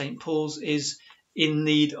Newtown, St. Paul's, is in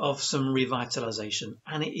need of some revitalization,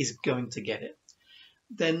 and it is going to get it.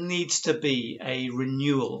 There needs to be a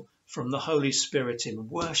renewal from the Holy Spirit in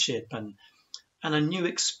worship and a new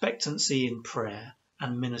expectancy in prayer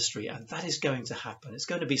and ministry, and that is going to happen. It's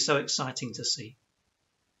going to be so exciting to see.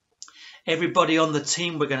 Everybody on the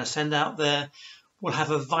team we're going to send out there will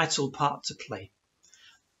have a vital part to play.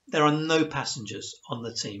 There are no passengers on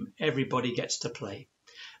the team. Everybody gets to play.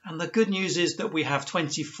 And the good news is that we have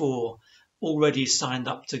 24 already signed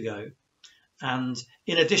up to go. And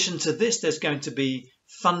in addition to this, there's going to be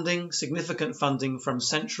funding, significant funding from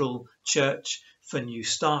Central Church for new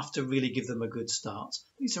staff to really give them a good start.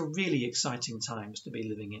 These are really exciting times to be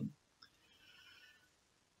living in.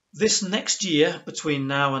 This next year, between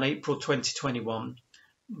now and April 2021,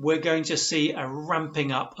 we're going to see a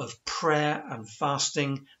ramping up of prayer and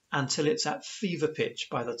fasting until it's at fever pitch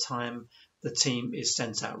by the time the team is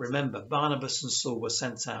sent out. Remember, Barnabas and Saul were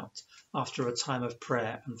sent out after a time of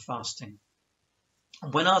prayer and fasting.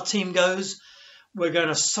 When our team goes, we're going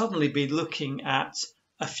to suddenly be looking at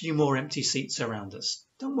a few more empty seats around us.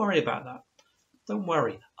 Don't worry about that. Don't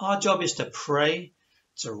worry. Our job is to pray,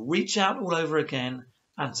 to reach out all over again,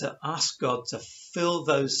 and to ask God to fill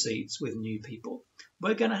those seats with new people.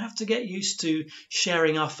 We're going to have to get used to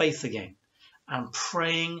sharing our faith again and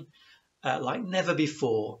praying like never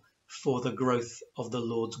before for the growth of the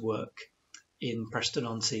Lord's work in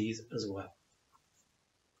Preston-on-Tees as well.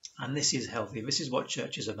 And this is healthy. This is what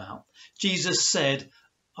church is about. Jesus said,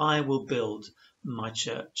 I will build my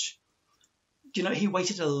church. Do you know, he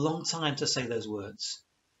waited a long time to say those words.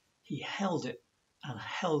 He held it and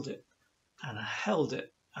held it and held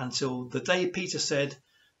it until the day Peter said,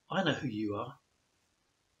 I know who you are.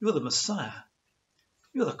 You're the Messiah.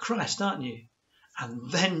 You're the Christ, aren't you? And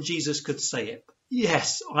then Jesus could say it.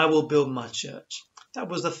 Yes, I will build my church. That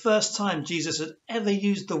was the first time Jesus had ever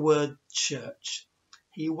used the word church.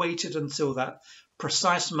 He waited until that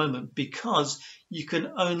precise moment because you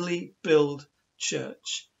can only build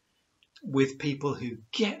church with people who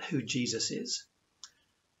get who Jesus is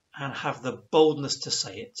and have the boldness to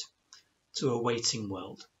say it to a waiting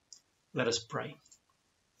world. Let us pray.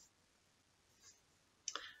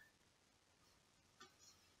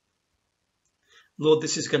 Lord,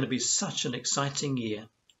 this is going to be such an exciting year.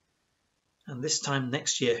 And this time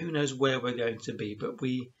next year, who knows where we're going to be, but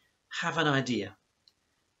we have an idea.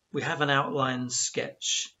 We have an outline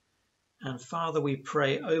sketch. And Father, we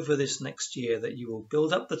pray over this next year that you will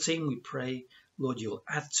build up the team. We pray, Lord, you'll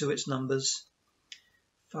add to its numbers.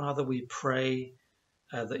 Father, we pray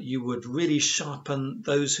that you would really sharpen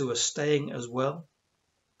those who are staying as well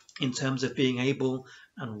in terms of being able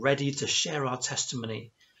and ready to share our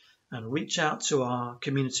testimony and reach out to our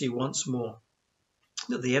community once more.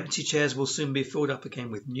 That the empty chairs will soon be filled up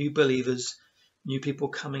again with new believers, new people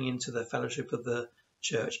coming into the fellowship of the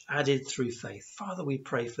church, added through faith. Father, we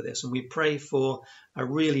pray for this, and we pray for a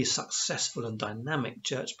really successful and dynamic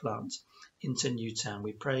church plant into Newtown.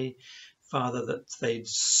 We pray, Father, that they'd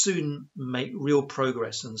soon make real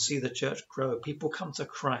progress and see the church grow. People come to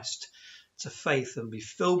Christ, to faith, and be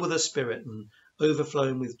filled with the Spirit and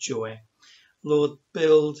overflowing with joy. Lord,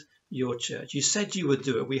 build your church. You said you would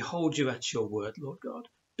do it. We hold you at your word, Lord God.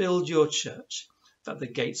 Build your church, that the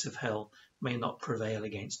gates of hell may not prevail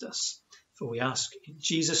against us. For we ask in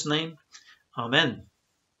Jesus' name, Amen.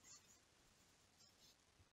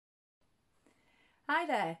 Hi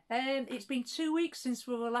there. It's been 2 weeks since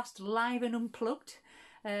we were last live and unplugged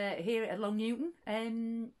here at Long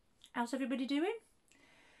Newton. How's everybody doing?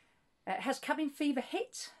 Has cabin fever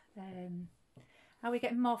hit? Are we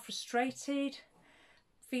getting more frustrated?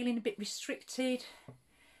 Feeling a bit restricted?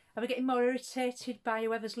 Are we getting more irritated by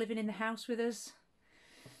whoever's living in the house with us?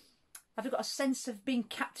 Have we got a sense of being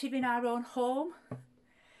captive in our own home?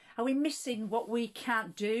 Are we missing what we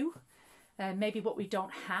can't do? Maybe what we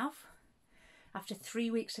don't have? After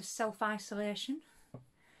 3 weeks of self-isolation?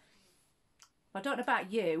 I don't know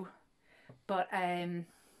about you, but I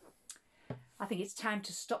think it's time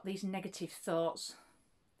to stop these negative thoughts.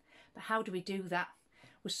 But how do we do that?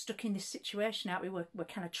 we're stuck in this situation, aren't we? We're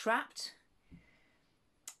kind of trapped.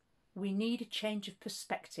 We need a change of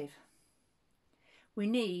perspective. We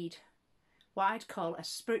need what I'd call a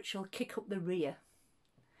spiritual kick up the rear.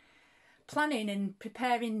 Planning and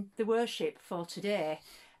preparing the worship for today,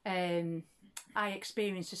 I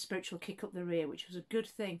experienced a spiritual kick up the rear, which was a good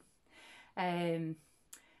thing. My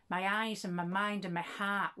eyes and my mind and my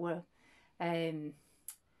heart were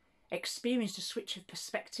experienced a switch of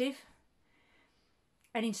perspective.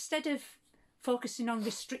 And instead of focusing on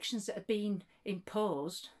restrictions that have been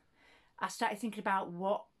imposed, I started thinking about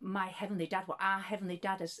what my Heavenly Dad, what our Heavenly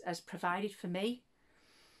Dad has provided for me.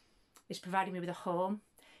 He's provided me with a home.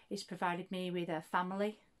 He's provided me with a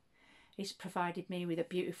family. He's provided me with a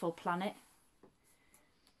beautiful planet.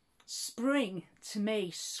 Spring, to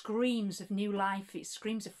me, screams of new life. It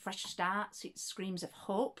screams of fresh starts. It screams of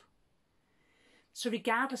hope. So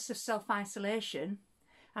regardless of self-isolation,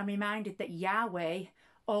 I'm reminded that Yahweh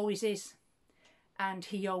always is, and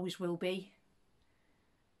He always will be.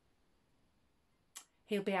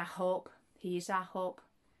 He'll be our hope. He is our hope.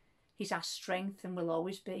 He's our strength and will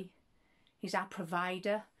always be. He's our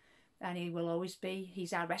provider and He will always be.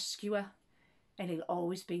 He's our rescuer and He'll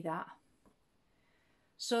always be that.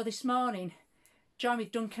 So this morning, join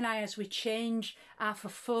with Duncan and I as we change our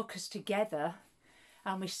focus together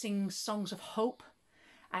and we sing songs of hope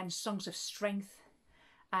and songs of strength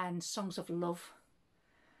and songs of love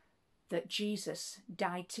that Jesus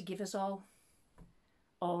died to give us all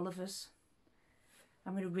of us.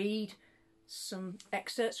 I'm going to read some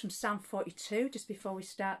excerpts from Psalm 42 just before we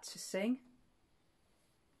start to sing.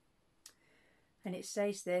 And it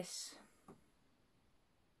says this: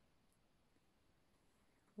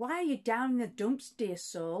 "Why are you down in the dumps, dear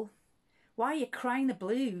soul? Why are you crying the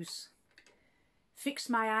blues? Fix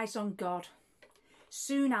my eyes on God.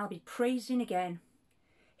 Soon I'll be praising again.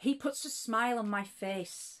 He puts a smile on my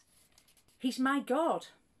face. He's my God.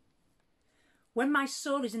 When my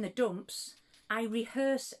soul is in the dumps, I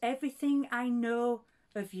rehearse everything I know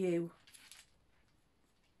of you.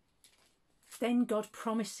 Then God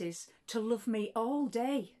promises to love me all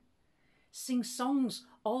day, sing songs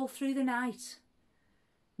all through the night.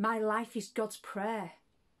 My life is God's prayer.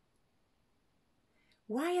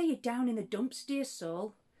 Why are you down in the dumps, dear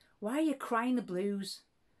soul? Why are you crying the blues?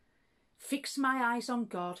 Fix my eyes on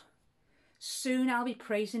God. Soon I'll be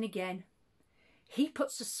praising again. He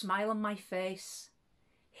puts a smile on my face.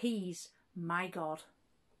 He's my God."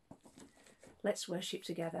 Let's worship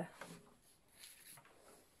together.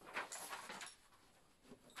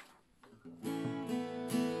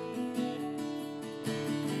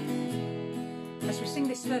 As we sing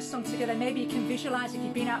this first song together, maybe you can visualise if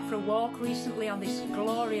you've been out for a walk recently on this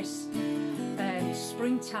glorious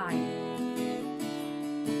springtime.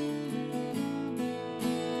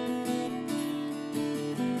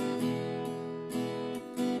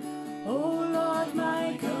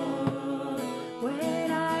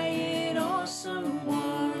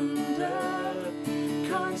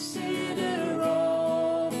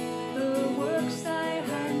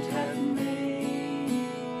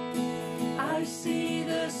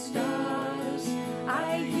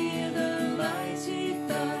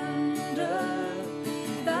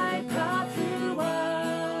 Thy path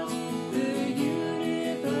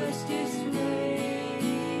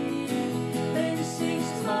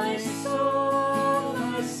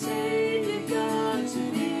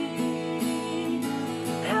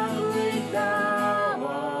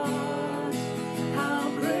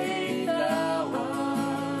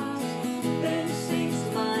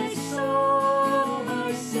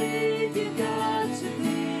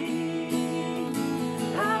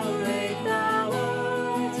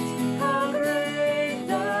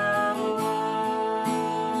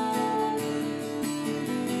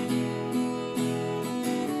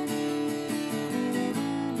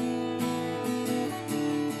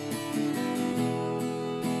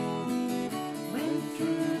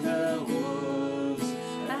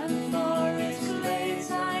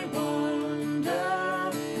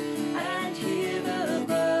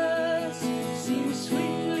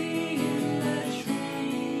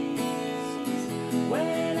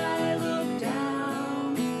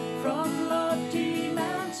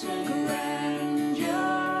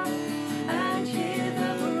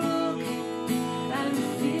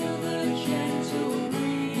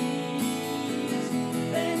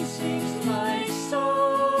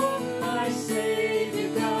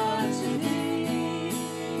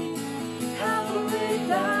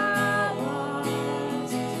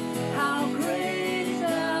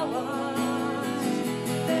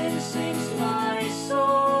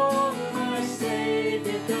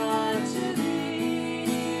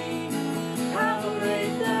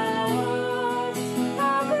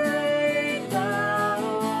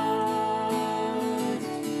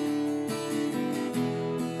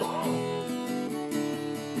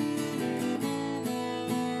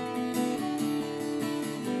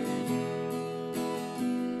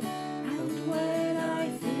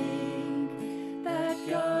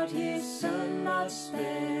without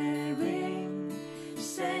sparing,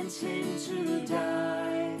 sent him to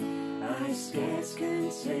die. I scarce can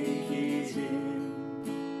take it in,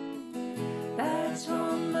 that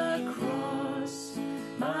on the cross,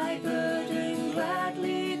 my burden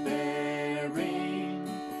gladly bearing,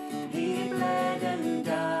 he bled and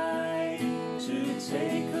died to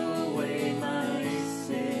take away my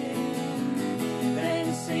sin.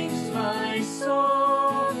 Then sings my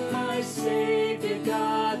soul, my Saviour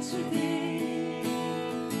God to thee.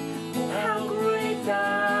 Oh, how great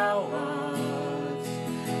thou art,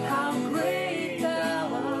 how great thou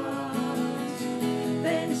art.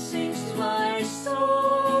 Then sings my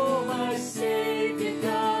soul, my Saviour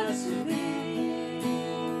God to thee.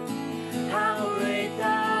 How great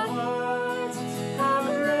thou art, how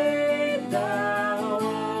great thou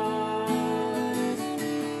art.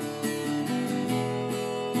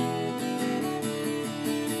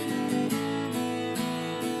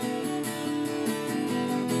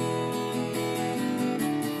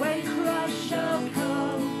 When Christ shall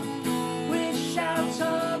come with shouts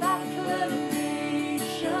of acclamation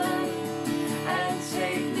and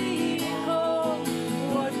take me home,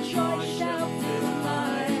 what joy shall fill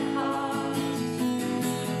my heart?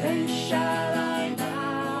 Then shall I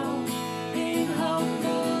bow in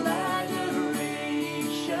humble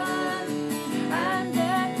adoration and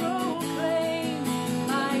then proclaim,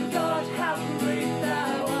 my God, how great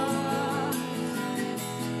thou art.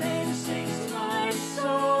 Then sings my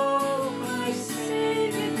soul, my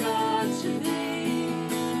Saviour God to thee.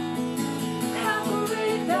 How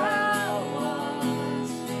great thou art,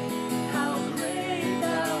 how great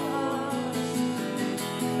thou art.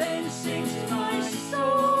 Then sings my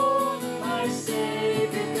soul, my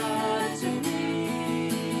Saviour God to thee.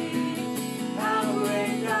 How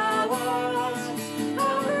great thou art,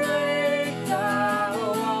 how great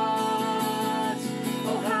thou art.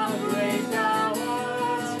 Oh, how great thou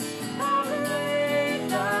art, how great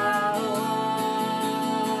thou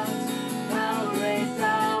art. How great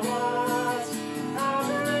thou art, how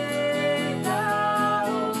great thou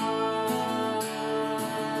art.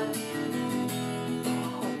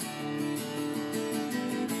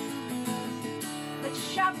 Let's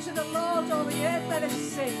shout to the Lord, all the earth, let us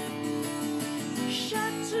sing.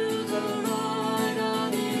 Shout to the Lord, all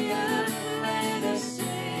the earth, let us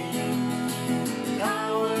sing.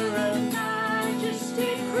 Power and majesty,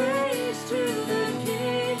 praise to the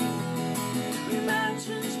King. The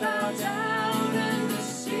mountains bow down and the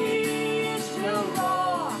seas will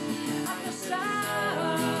roar at the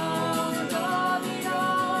sound of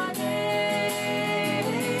your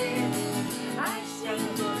name. I sing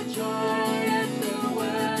for joy at the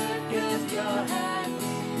work of your hands.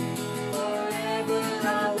 Forever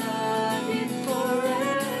I'll love you,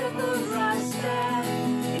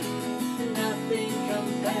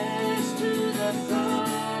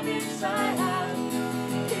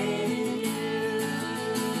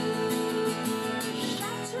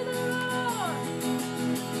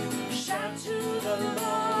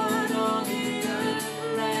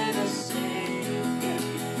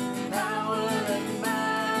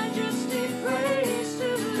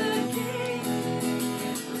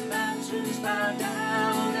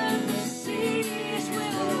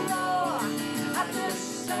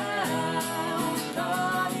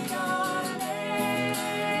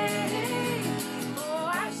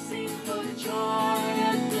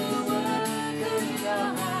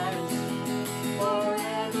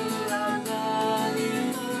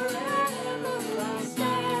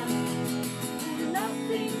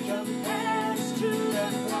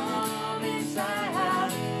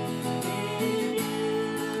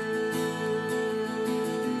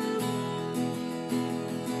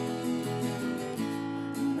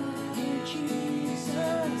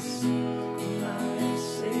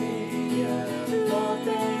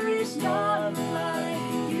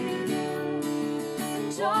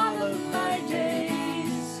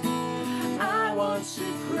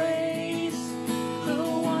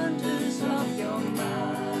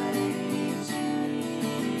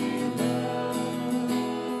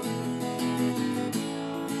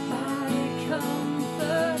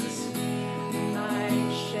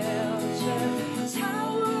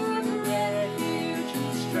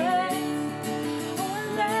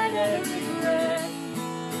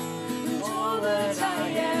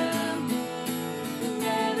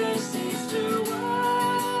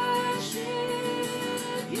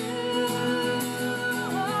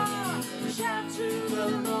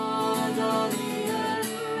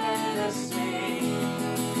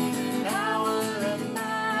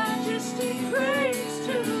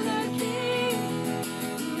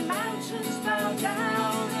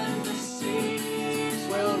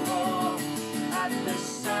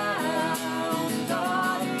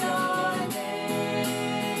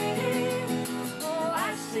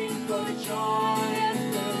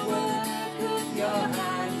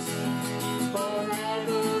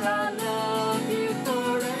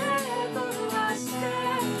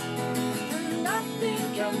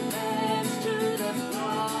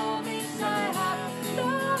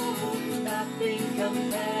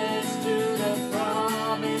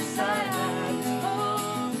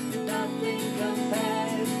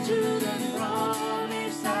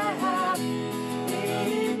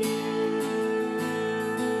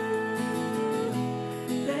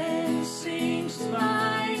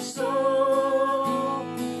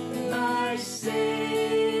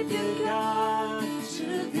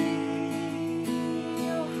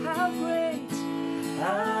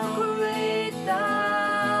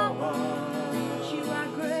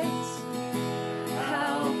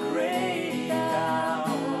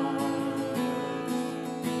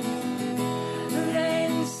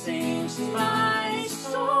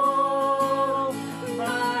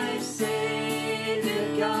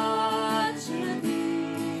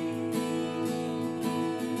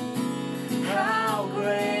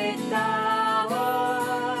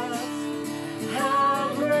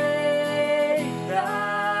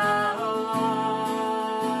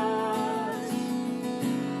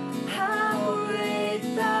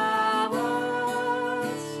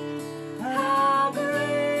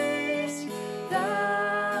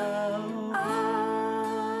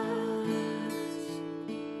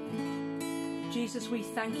 Jesus, we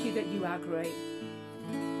thank you that you are great,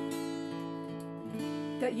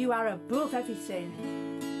 that you are above everything.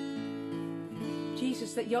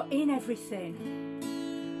 Jesus, that you're in everything.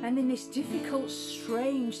 And in this difficult,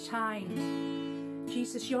 strange time,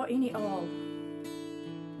 Jesus, you're in it all.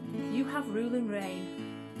 You have rule and reign.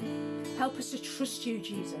 Help us to trust you,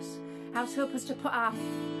 Jesus. Help us to put our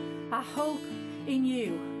hope in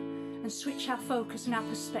you and switch our focus and our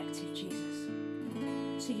perspective, Jesus,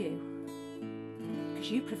 to you.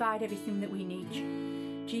 Because you provide everything that we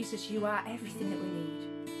need. Jesus, you are everything that we need.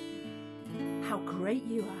 How great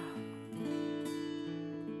you are.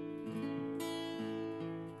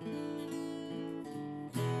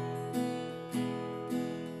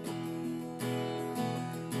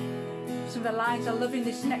 Some of the lines I love in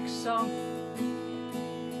this next song.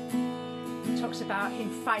 It talks about him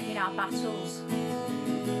fighting our battles.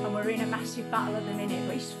 And we're in a massive battle at the minute,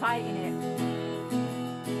 but he's fighting it.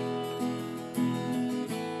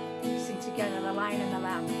 Sing together, the Lion and the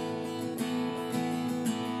Lamb.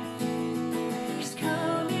 He's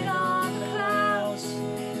coming on the clouds.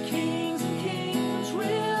 Kings and kingdoms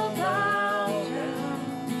will bow down.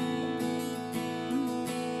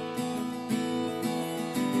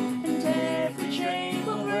 And every chain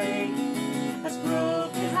will break as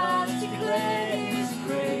broken hearts declare his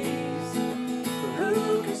praise.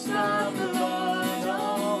 Who can stop the Lord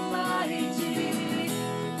Almighty?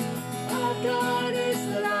 Our God is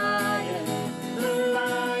the Lion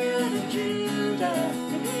of Judah,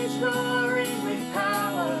 and he's roaring with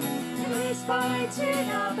power, and he's fighting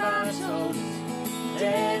our battles. And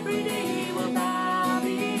every knee will bow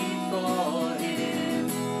before him.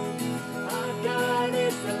 Our God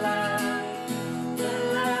is the Lamb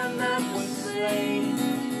that was slain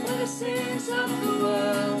for the sins of the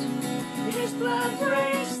world. His blood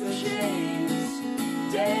breaks the chains,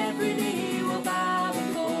 and every knee will bow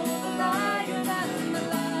before the Lion and the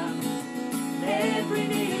Lamb. And every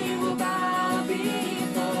knee will bow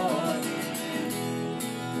before him.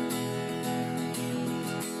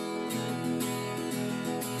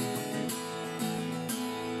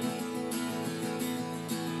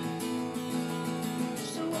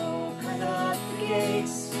 So open up the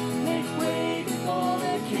gates, make way before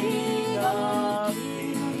the King of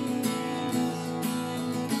Kings.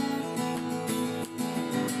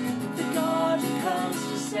 The God who comes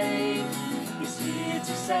to save is here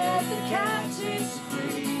to set the captives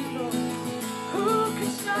free. Who can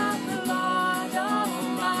stop the Lord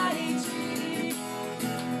Almighty?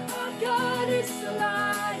 Our God is the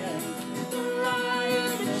Lion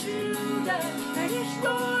of Judah, and he's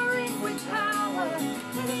roaring with power,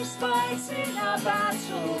 and he's fighting our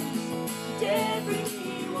battles. And every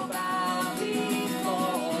knee will bow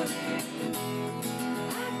before him.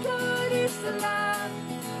 Our God is the Lamb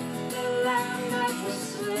that was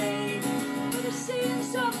slain for the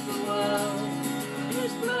sins of the world.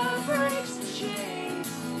 His blood breaks the chains,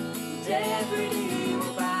 and every knee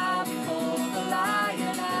will bow before the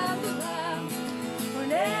Lion and the Lamb.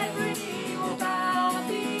 And every knee will bow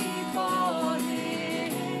before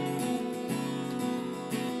him.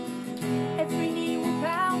 Every knee will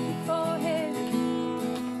bow before him.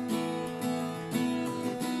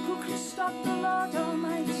 Who can stop the Lord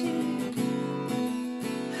Almighty?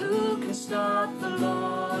 Who can stop the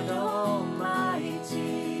Lord Almighty?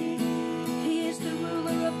 He is the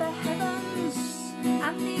ruler of the heavens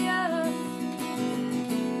and the earth.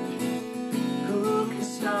 Who can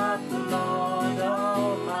stop the Lord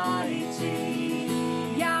Almighty?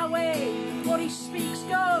 Yahweh, what he speaks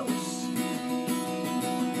goes.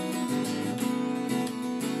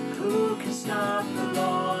 Who can stop the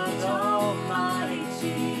Lord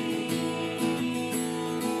Almighty?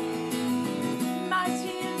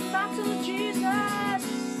 Mighty in battle, Jesus.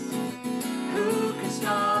 Who can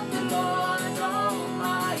stop the Lord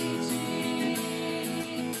Almighty?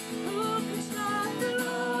 Who can stop the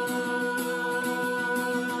Lord?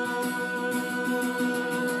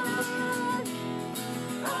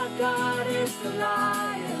 Our God is the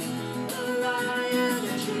Lion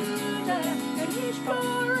of Judah, and he's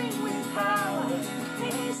roaring with power,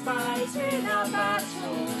 and he's fighting our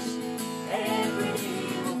battles. Every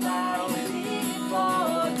knee will bow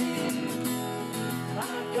before him.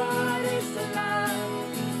 Our God is the Lamb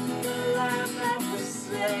that was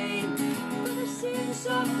slain for the sins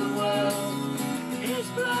of the world. His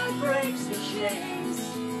blood breaks the chains,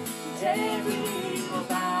 and every knee will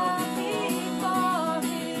bow before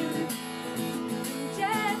him. And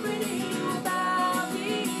every knee will bow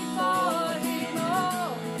before him.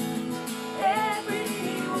 Oh, every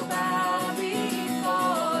knee will bow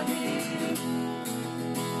before him.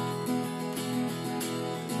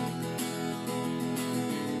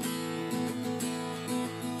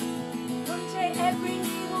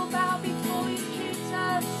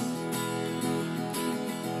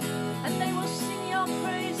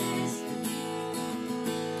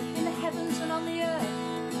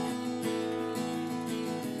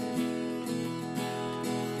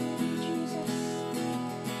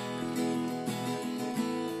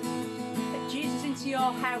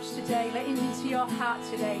 your house today. Let him into your heart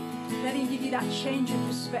today. Let him give you that change of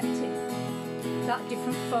perspective, that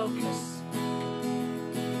different focus.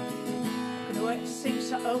 I'm going to sing,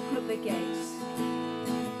 so open up the gates.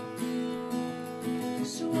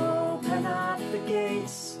 So open up the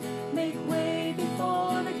gates, make way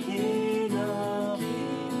before the King of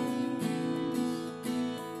Kings.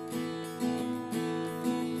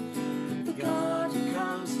 The God who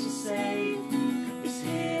comes to save is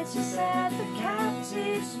here to set the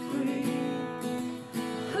captives free.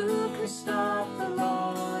 Who can stop the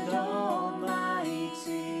Lord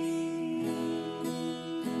Almighty?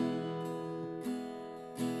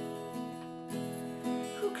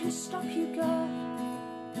 Who can stop you, God?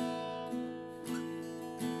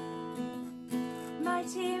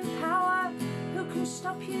 Mighty in power, who can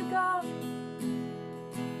stop you, God?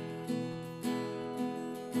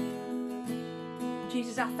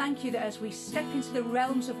 Jesus, I thank you that as we step into the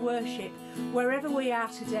realms of worship, wherever we are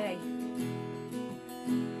today,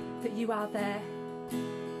 that you are there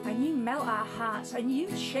and you melt our hearts and you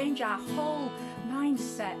change our whole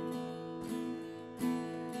mindset.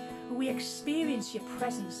 We experience your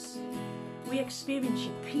presence, we experience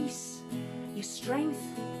your peace, your strength.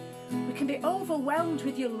 We can be overwhelmed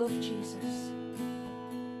with your love, Jesus.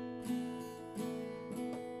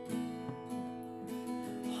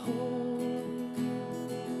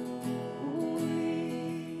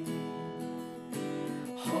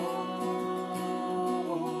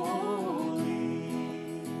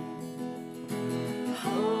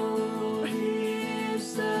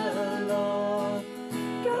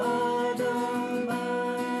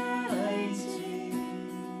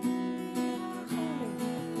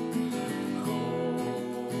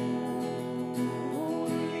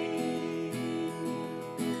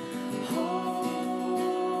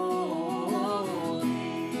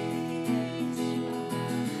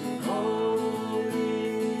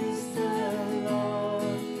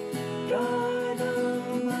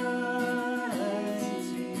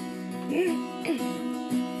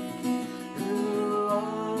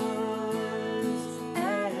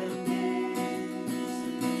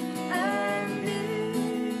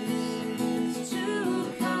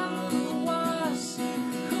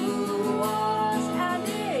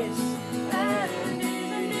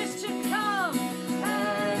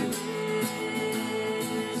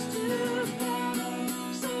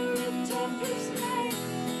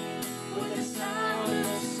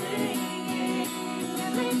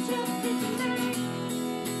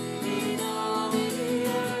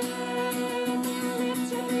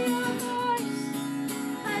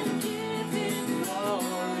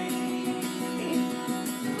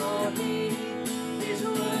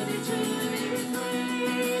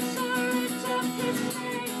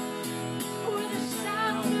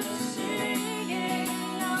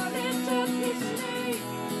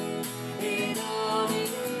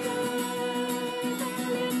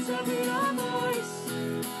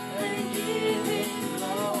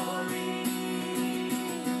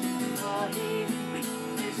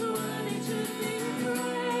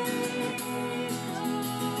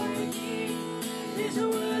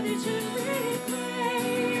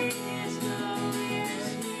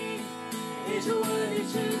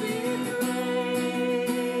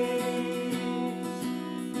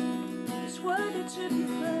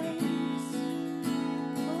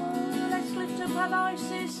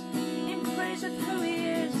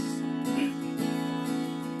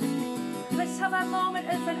 Have a moment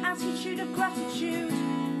of an attitude of gratitude.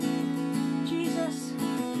 Jesus,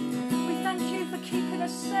 we thank you for keeping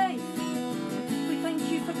us safe. We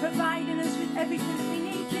thank you for providing us with everything that we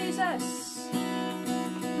need, Jesus.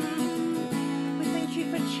 We thank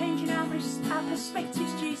you for changing our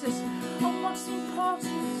perspectives, Jesus, on what's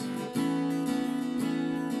important.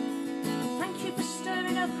 Thank you for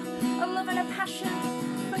stirring up a love and a passion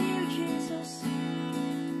for you, Jesus.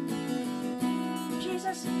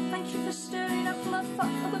 Jesus, thank you for stirring up love for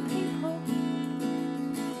other people.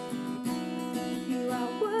 You are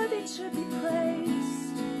worthy to be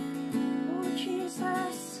praised. Oh,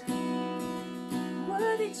 Jesus,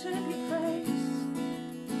 worthy to be praised.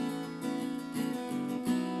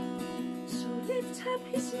 So lift up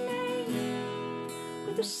his name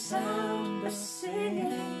with the sound of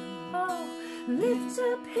singing. Oh, lift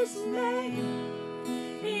up his name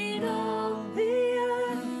in all the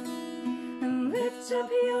earth. Lift up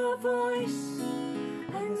your voice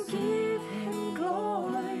and give him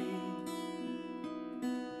glory,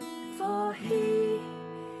 for he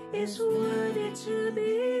is worthy to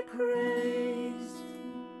be praised.